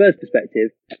 from the Spurs perspective,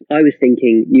 I was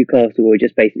thinking Newcastle were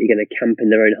just basically going to camp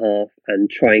in their own half and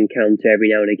try and counter every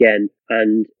now and again.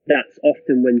 And that's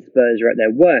often when Spurs are at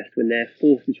their worst, when they're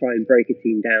forced to try and break a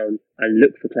team down and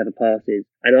look for clever passes.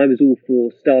 And I was all for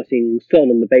starting Son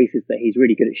on the basis that he's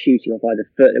really good at shooting off either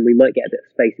foot, and we might get a bit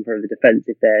of space in front of the defence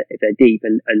if they're deep,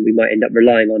 and we might end up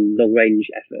relying on long range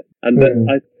effort. But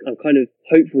I'm kind of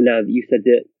hopeful now that you said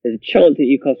that there's a chance that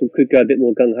Newcastle could go a bit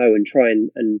more gung ho and try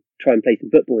and play some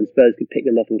football, and Spurs could pick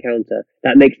them off and counter.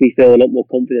 That makes me feel a lot more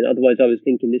confident. Otherwise, I was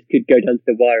thinking this could go down to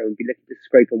the wire and be looking to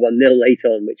scrape a 1-0 late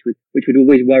on, which would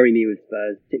always worry me with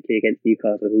Spurs, particularly against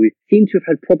Newcastle, who seem to have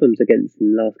had problems against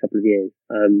in the last couple of years.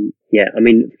 I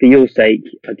mean, for your sake,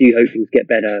 I do hope things get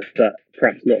better, but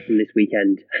perhaps not from this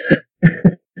weekend.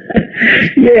 I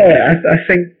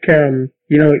think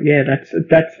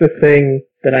that's the thing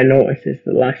that I noticed is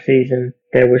that last season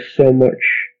there was so much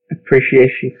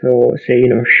appreciation for, say,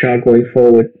 Shaw going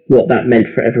forward, what that meant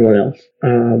for everyone else.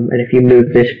 And if you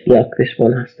move this block, this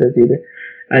one has to do this.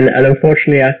 And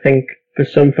unfortunately, I think for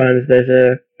some fans, there's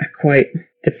a quite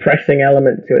depressing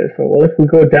element to it. So, well, if we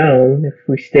go down, if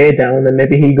we stay down, then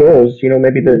maybe he goes.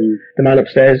 Maybe the man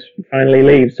upstairs finally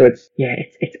leaves. So it's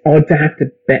odd to have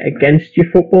to bet against your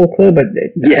football club. But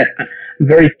I'm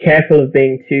very careful of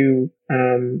being too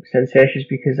sensations,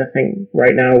 because I think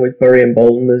right now with Bury and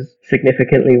Bolton, there's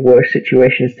significantly worse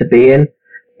situations to be in.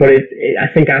 But I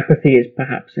think apathy is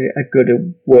perhaps a good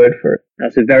word for it.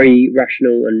 That's a very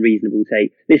rational and reasonable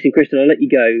take. Listen, Kristen, I'll let you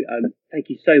go. Thank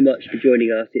you so much for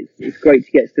joining us. It's great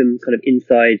to get some kind of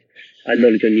inside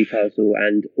knowledge on Newcastle,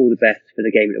 and all the best for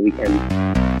the game at the weekend.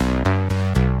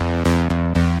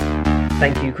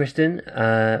 Thank you, Kristen,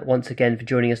 once again for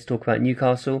joining us to talk about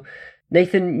Newcastle.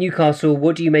 Nathan, Newcastle,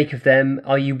 what do you make of them?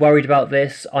 Are you worried about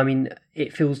this? I mean,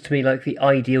 it feels to me like the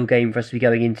ideal game for us to be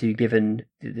going into, given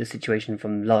the situation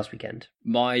from last weekend.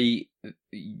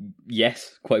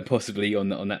 Yes, quite possibly on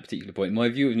that particular point. My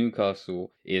view of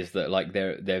Newcastle is that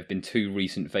there have been two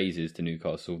recent phases to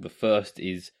Newcastle. The first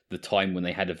is the time when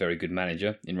they had a very good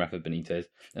manager in Rafa Benitez,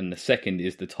 and the second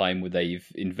is the time where they've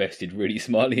invested really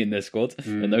smartly in their squad.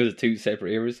 And those are two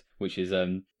separate eras, which is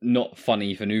not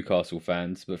funny for Newcastle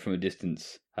fans, but from a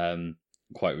distance,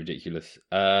 quite ridiculous.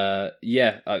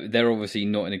 They're obviously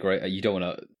not in a great. You don't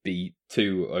want to be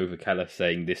too over callous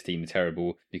saying this team is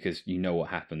terrible, because you know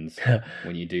what happens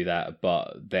when you do that.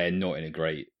 But they're not in a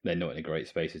great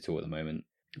space at all at the moment.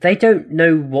 They don't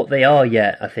know what they are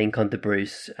yet, I think, under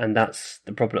Bruce, and that's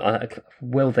the problem.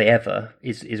 Will they ever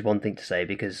is one thing to say,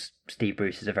 because Steve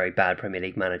Bruce is a very bad Premier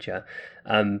League manager.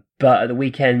 But at the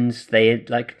weekends, they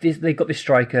got this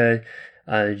striker,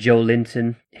 Joel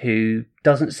Linton, who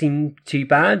doesn't seem too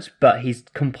bad, but he's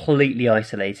completely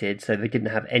isolated, so they didn't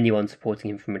have anyone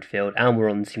supporting him from midfield.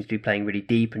 Almiron seems to be playing really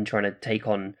deep and trying to take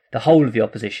on the whole of the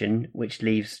opposition, which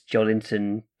leaves Joel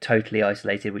Linton totally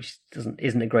isolated, which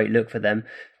isn't a great look for them.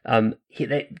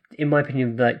 In my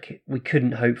opinion, we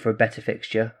couldn't hope for a better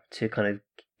fixture to kind of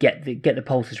get the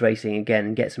pulses racing again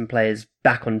and get some players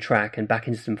back on track and back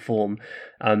into some form.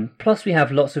 Plus, we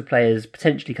have lots of players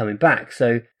potentially coming back.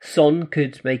 So Son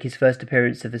could make his first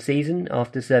appearance of the season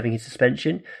after serving his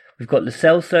suspension. We've got Lo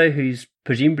Celso, who's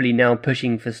presumably now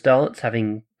pushing for starts,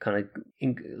 having kind of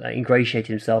ingratiated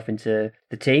himself into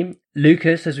the team.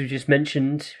 Lucas, as we just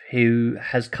mentioned, who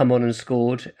has come on and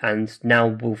scored and now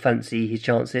will fancy his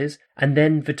chances. And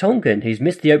then Vertonghen, who's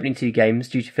missed the opening two games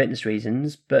due to fitness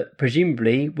reasons, but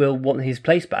presumably will want his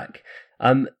place back.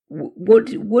 What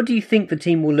do you think the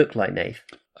team will look like, Nath?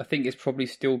 I think it's probably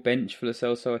still bench for Lo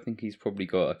Celso. I think he's probably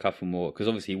got a couple more, because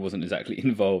obviously he wasn't exactly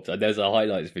involved. There's a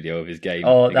highlights video of his game.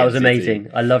 Oh, that was amazing.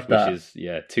 I loved that. Which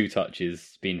is, 2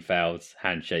 touches, being fouled,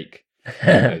 handshake.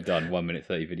 Done 1 minute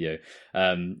 30 video.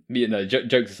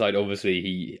 Jokes aside,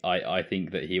 obviously I think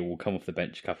that he will come off the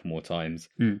bench a couple more times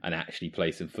and actually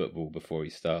play some football before he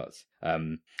starts.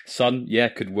 Son,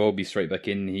 could well be straight back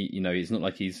in. It's not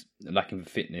like he's lacking for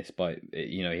fitness, but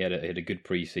he had a good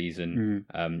pre-season.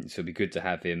 So it'd be good to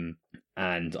have him.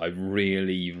 And I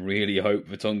really, really hope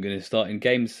Vertonghen is starting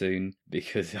games soon,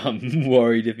 because I'm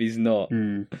worried if he's not.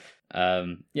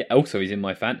 Also he's in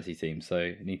my fantasy team, so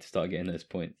I need to start getting those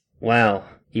points. Wow.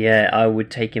 Yeah, I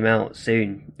would take him out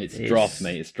soon. It's draft,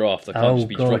 mate. It's draft. I can't just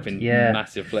be dropping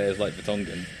massive players like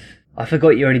Vertonghen. I forgot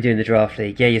you're only doing the draft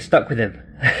league. Yeah, you're stuck with him.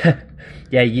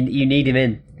 You need him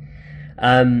in.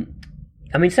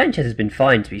 I mean, Sanchez has been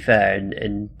fine, to be fair,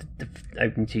 in the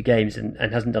opening 2 games and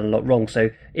hasn't done a lot wrong. So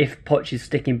if Poch is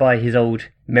sticking by his old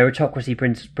meritocracy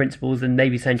principles, then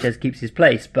maybe Sanchez keeps his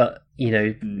place. But,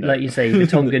 like you say,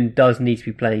 Vertonghen does need to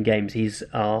be playing games.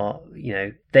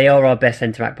 They are our best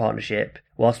centre-back partnership.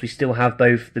 Whilst we still have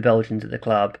both the Belgians at the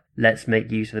club, let's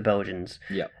make use of the Belgians.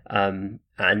 Yeah.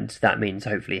 And that means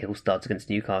hopefully he'll start against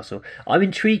Newcastle. I'm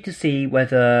intrigued to see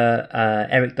whether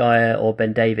Eric Dyer or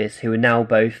Ben Davies, who are now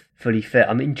both fully fit,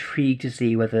 I'm intrigued to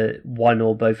see whether one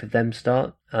or both of them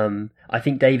start. I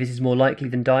think Davies is more likely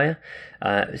than Dyer,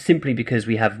 simply because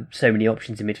we have so many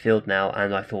options in midfield now,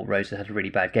 and I thought Rose had a really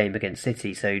bad game against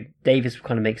City, so Davies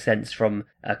kind of makes sense from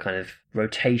a kind of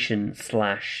rotation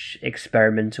 /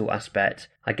 experimental aspect.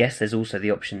 I guess there's also the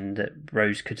option that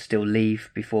Rose could still leave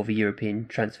before the European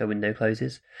transfer window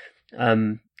closes.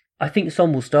 I think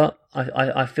Son will start.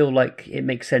 I feel like it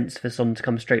makes sense for Son to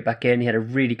come straight back in. He had a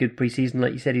really good pre-season,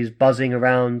 like you said. He was buzzing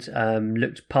around,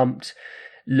 looked pumped,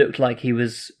 looked like he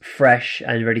was fresh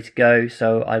and ready to go.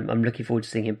 So I'm looking forward to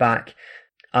seeing him back.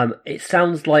 It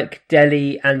sounds like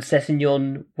Dele and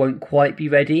Sessegnon won't quite be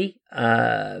ready,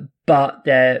 but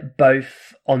they're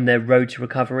both on their road to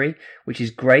recovery, which is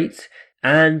great.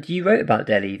 And you wrote about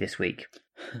Dele this week.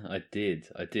 I did.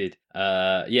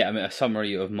 Yeah, I mean, a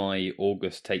summary of my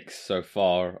August takes so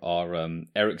far are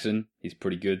Eriksen, he's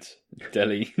pretty good.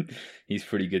 Dele, he's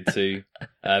pretty good too.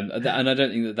 And I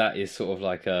don't think that is sort of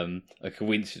like a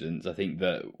coincidence. I think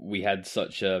that we had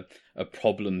such a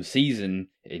problem season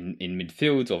in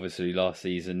midfield, obviously, last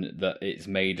season, that it's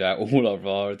made out all of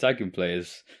our attacking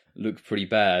players look pretty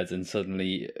bad, and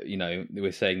suddenly,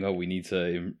 we're saying, oh, we need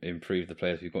to improve the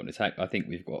players we've got in attack. I think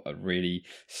we've got a really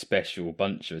special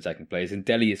bunch of attacking players, and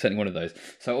Dele is certainly one of those.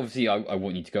 So obviously I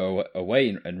want you to go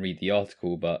away and read the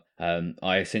article, but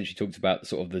I essentially talked about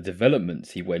sort of the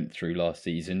developments he went through last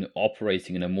season,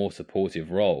 operating in a more supportive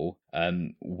role.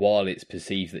 While it's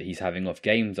perceived that he's having off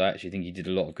games, I actually think he did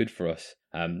a lot of good for us.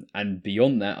 And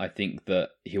beyond that, I think that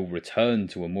he'll return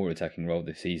to a more attacking role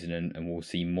this season, and we'll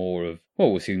see more of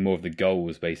the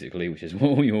goals, basically, which is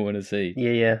what we all want to see.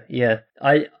 Yeah.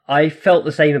 I felt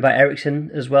the same about Eriksen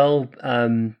as well.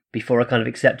 Before I kind of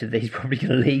accepted that he's probably going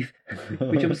to leave,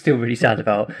 which I'm still really sad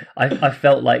about. I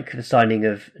felt like the signing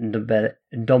of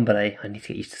Ndombele, I need to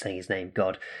get used to saying his name,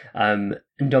 God.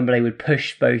 Ndombele would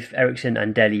push both Eriksen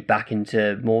and Dele back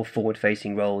into more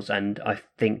forward-facing roles, and I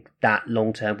think that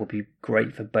long-term will be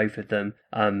great for both of them.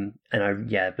 And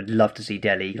I would love to see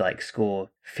Dele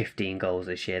score 15 goals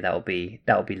this year. That would be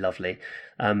lovely.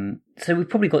 So we've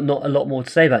probably got not a lot more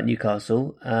to say about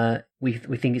Newcastle. We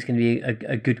think it's going to be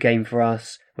a good game for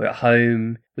us. We're at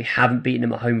home. We haven't beaten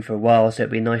them at home for a while, so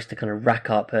it'd be nice to kind of rack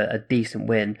up a decent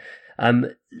win.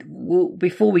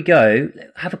 Before we go,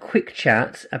 have a quick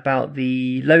chat about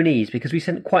the loanees, because we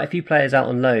sent quite a few players out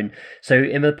on loan. So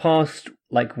in the past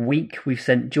week, we've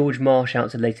sent George Marsh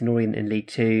out to Leyton Orient in League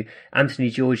 2, Anthony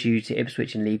Georgiou to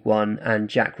Ipswich in League 1, and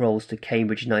Jack Rolls to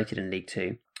Cambridge United in League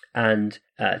 2. And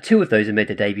two of those have made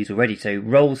their debuts already. So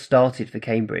Rolls started for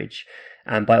Cambridge,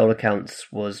 and by all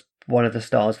accounts was one of the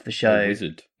stars of the show. A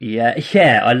wizard.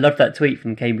 Yeah, I love that tweet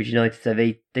from Cambridge United. So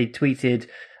they tweeted,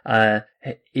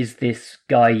 is this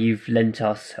guy you've lent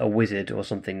us a wizard or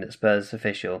something, that Spurs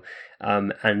official?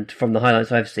 And from the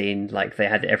highlights I've seen, they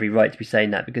had every right to be saying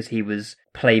that, because he was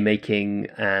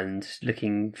playmaking and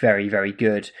looking very, very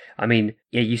good. I mean,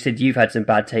 yeah, you said you've had some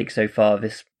bad takes so far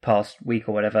this past week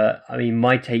or whatever. I mean,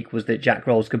 my take was that Jack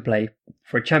Rolls could play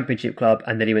for a Championship club,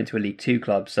 and then he went to a League 2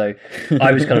 club. So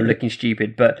I was kind of looking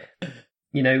stupid, but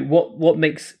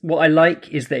what I like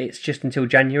is that it's just until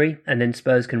January, and then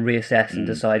Spurs can reassess and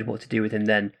decide what to do with him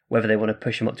then, whether they want to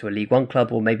push him up to a League 1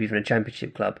 club or maybe even a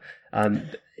Championship club.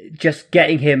 Just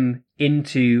getting him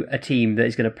into a team that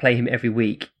is going to play him every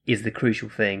week is the crucial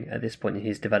thing at this point in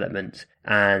his development.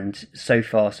 And so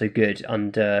far, so good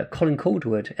under Colin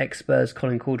Calderwood, ex-Spurs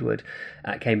Colin Calderwood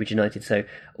at Cambridge United. So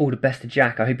all the best to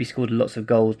Jack. I hope he scored lots of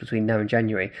goals between now and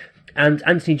January. And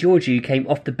Anthony Georgiou came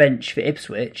off the bench for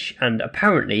Ipswich and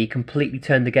apparently completely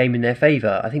turned the game in their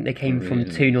favour. I think they came from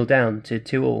 2-0 down to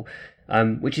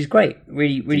 2-2, which is great.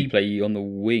 Really. Did he play on the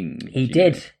wing? He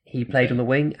did. He played on the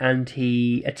wing, and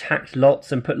he attacked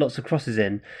lots and put lots of crosses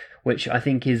in, which I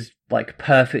think is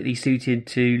perfectly suited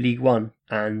to League 1,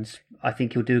 and I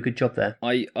think he'll do a good job there.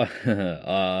 I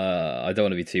don't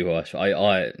want to be too harsh.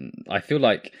 I feel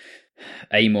like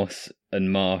Amos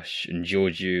and Marsh and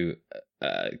Georgiou,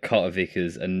 Carter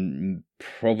Vickers, and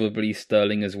probably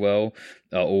Sterling as well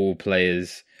are all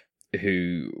players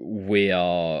who we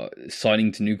are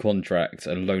signing to new contracts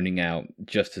and loaning out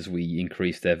just as we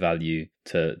increase their value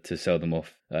to sell them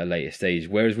off at a later stage.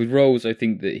 Whereas with Rolls, I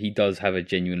think that he does have a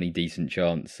genuinely decent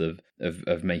chance of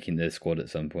making the squad at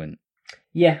some point.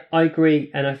 Yeah, I agree,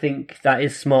 and I think that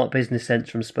is smart business sense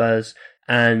from Spurs.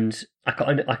 And I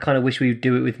kind of wish we would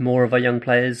do it with more of our young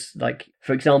players.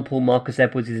 For example, Marcus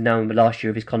Edwards is now in the last year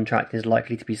of his contract and is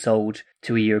likely to be sold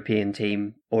to a European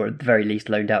team, or at the very least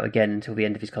loaned out again until the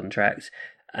end of his contract.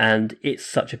 And it's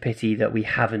such a pity that we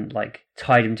haven't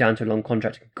tied him down to a long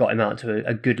contract and got him out to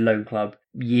a good loan club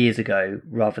years ago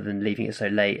rather than leaving it so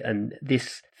late. And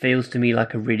this feels to me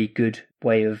like a really good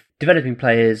way of developing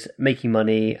players, making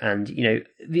money, and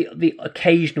the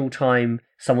occasional time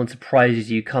someone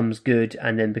surprises you, comes good,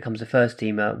 and then becomes a first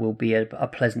teamer will be a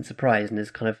pleasant surprise. And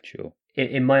there's kind of,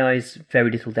 in my eyes,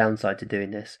 very little downside to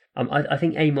doing this. I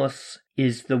think Amos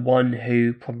is the one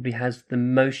who probably has the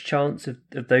most chance of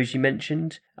those you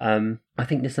mentioned. I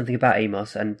think there's something about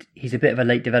Amos, and he's a bit of a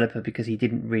late developer because he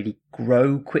didn't really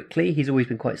grow quickly. He's always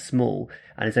been quite small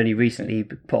and has only recently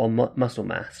put on muscle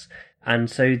mass.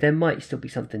 And so there might still be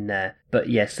something there. But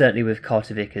yeah, certainly with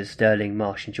Carter Vickers, Sterling,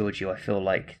 Marsh and Giorgio, I feel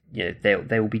like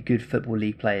they will be good Football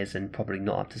League players and probably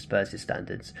not up to Spurs'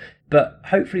 standards. But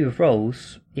hopefully with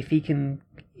Rolls, if he can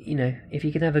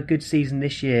have a good season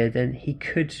this year, then he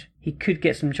could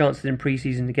get some chances in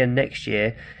pre-season again next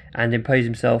year and impose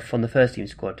himself on the first team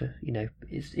squad.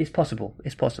 It's possible.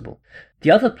 It's possible. The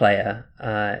other player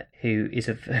who is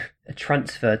a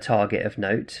transfer target of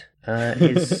note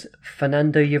is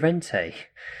Fernando Llorente.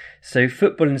 So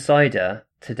Football Insider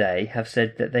today have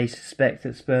said that they suspect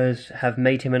that Spurs have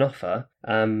made him an offer,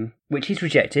 which he's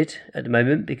rejected at the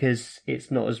moment because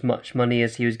it's not as much money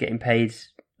as he was getting paid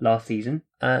last season.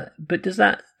 But does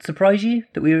that surprise you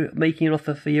that we were making an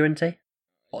offer for Llorente?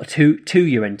 Or to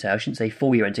Llorente, I shouldn't say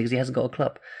for Llorente because he hasn't got a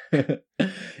club.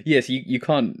 Yes, you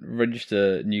can't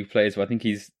register new players, but I think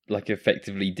he's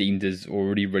effectively deemed as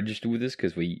already registered with us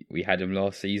because we had him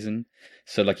last season.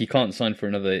 So he can't sign for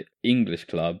another English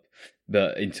club,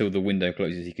 but until the window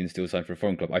closes, he can still sign for a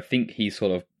foreign club. I think he's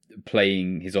sort of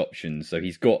playing his options. So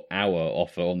he's got our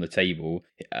offer on the table,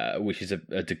 which is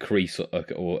a decrease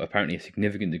or apparently a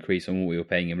significant decrease on what we were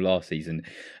paying him last season.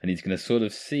 And he's going to sort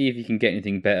of see if he can get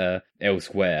anything better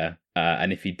elsewhere.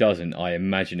 And if he doesn't, I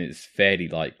imagine it's fairly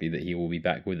likely that he will be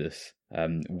back with us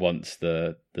once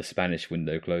the Spanish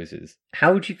window closes.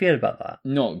 How would you feel about that?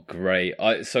 Not great.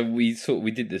 So we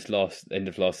did this end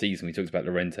of last season. We talked about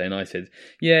Llorente, and I said,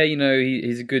 yeah,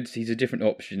 he's a different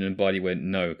option. And Bardi went,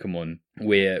 no, come on,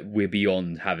 we're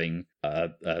beyond having a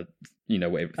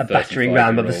battering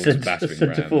ram of a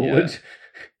centre forward.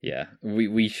 Yeah,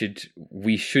 we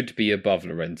should be above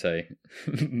Llorente.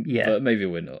 Yeah, but maybe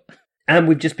we're not. And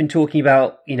we've just been talking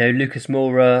about, Lucas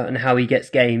Moura and how he gets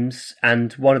games.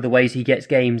 And one of the ways he gets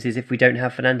games is if we don't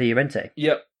have Fernando Llorente.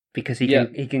 Yep. Because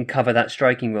he can cover that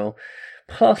striking role.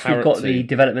 Plus, we've got the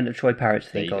development of Troy Parrott to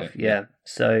think of. Yeah.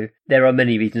 So there are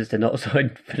many reasons to not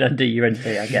sign Fernando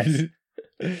Llorente, I guess.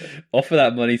 Offer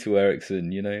that money to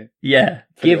Ericsson, Yeah.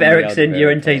 Give Ericsson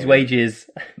Llorente's wages.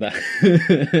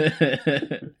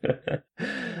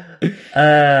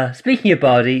 Speaking of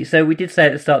Bardi, so we did say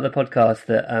at the start of the podcast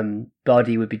that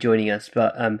Bardi would be joining us,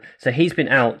 but so he's been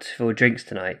out for drinks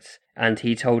tonight, and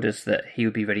he told us that he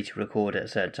would be ready to record at a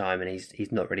certain time, and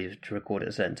he's not ready to record at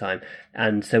a certain time,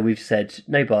 and so we've said,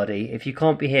 no, Bardi, if you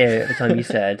can't be here at the time you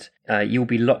said, you'll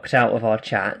be locked out of our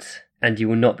chat. And you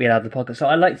will not be allowed the podcast. So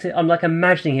I'm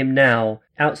imagining him now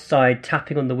outside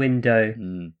tapping on the window.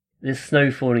 There's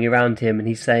snow falling around him, and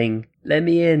he's saying, "Let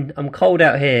me in. I'm cold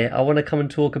out here. I want to come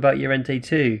and talk about Llorente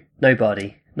too."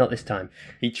 Nobody, not this time.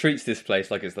 He treats this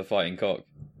place like it's the Fighting Cock.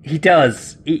 He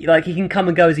does. He can come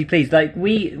and go as he pleases.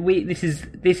 This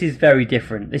is very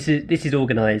different. This is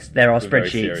organised. There are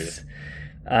spreadsheets.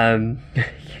 I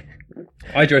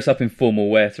dress up in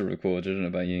formal wear to record. I don't know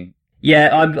about you.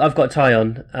 Yeah, I've got a tie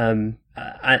on, and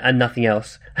nothing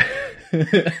else.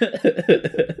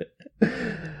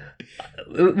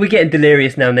 We're getting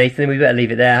delirious now, Nathan. We better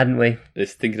leave it there, hadn't we?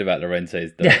 Just thinking about Llorente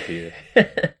is done for you.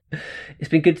 It's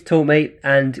been good to talk, mate,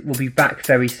 and we'll be back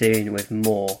very soon with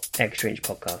more Extra Inch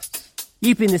podcasts.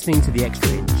 You've been listening to The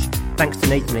Extra Inch. Thanks to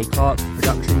Nathan A. Clark for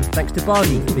production. Thanks to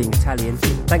Bardi for being Italian.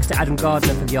 Thanks to Adam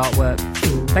Gardner for the artwork.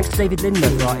 Thanks to David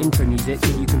Lindner for our intro music.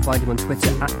 You can find him on Twitter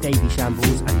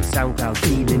 @DavyShambles and his SoundCloud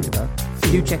 @DLindner.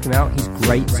 Do check him out, he's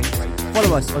great.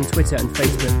 Follow us on Twitter and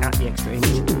Facebook @The Extra Inch.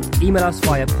 Email us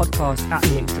via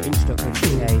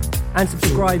podcast@theextrainch.co.uk and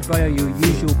subscribe via your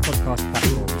usual podcast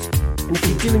platforms. And if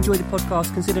you do enjoy the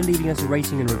podcast, consider leaving us a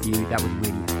rating and review. That would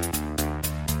really help.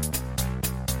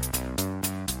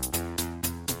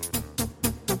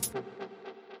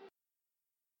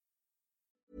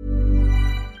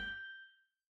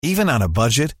 Even on a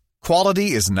budget,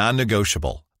 quality is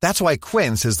non-negotiable. That's why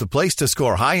Quince is the place to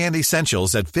score high-end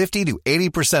essentials at 50 to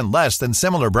 80% less than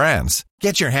similar brands.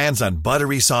 Get your hands on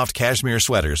buttery soft cashmere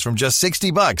sweaters from just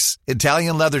 $60,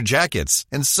 Italian leather jackets,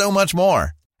 and so much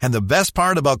more. And the best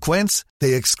part about Quince,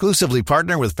 they exclusively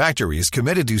partner with factories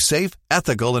committed to safe,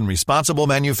 ethical, and responsible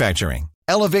manufacturing.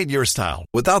 Elevate your style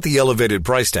without the elevated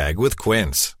price tag with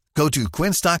Quince. Go to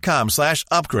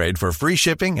quince.com/upgrade for free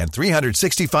shipping and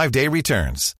 365-day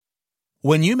returns.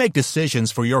 When you make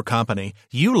decisions for your company,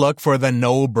 you look for the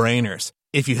no-brainers.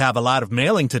 If you have a lot of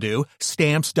mailing to do,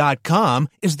 Stamps.com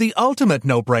is the ultimate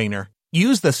no-brainer.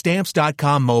 Use the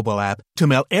Stamps.com mobile app to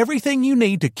mail everything you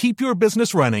need to keep your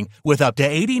business running with up to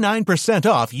 89%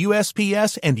 off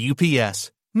USPS and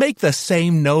UPS. Make the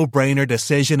same no-brainer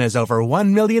decision as over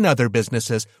 1 million other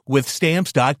businesses with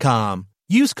Stamps.com.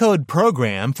 Use code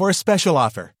PROGRAM for a special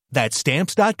offer. That's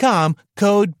Stamps.com,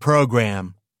 code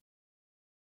PROGRAM.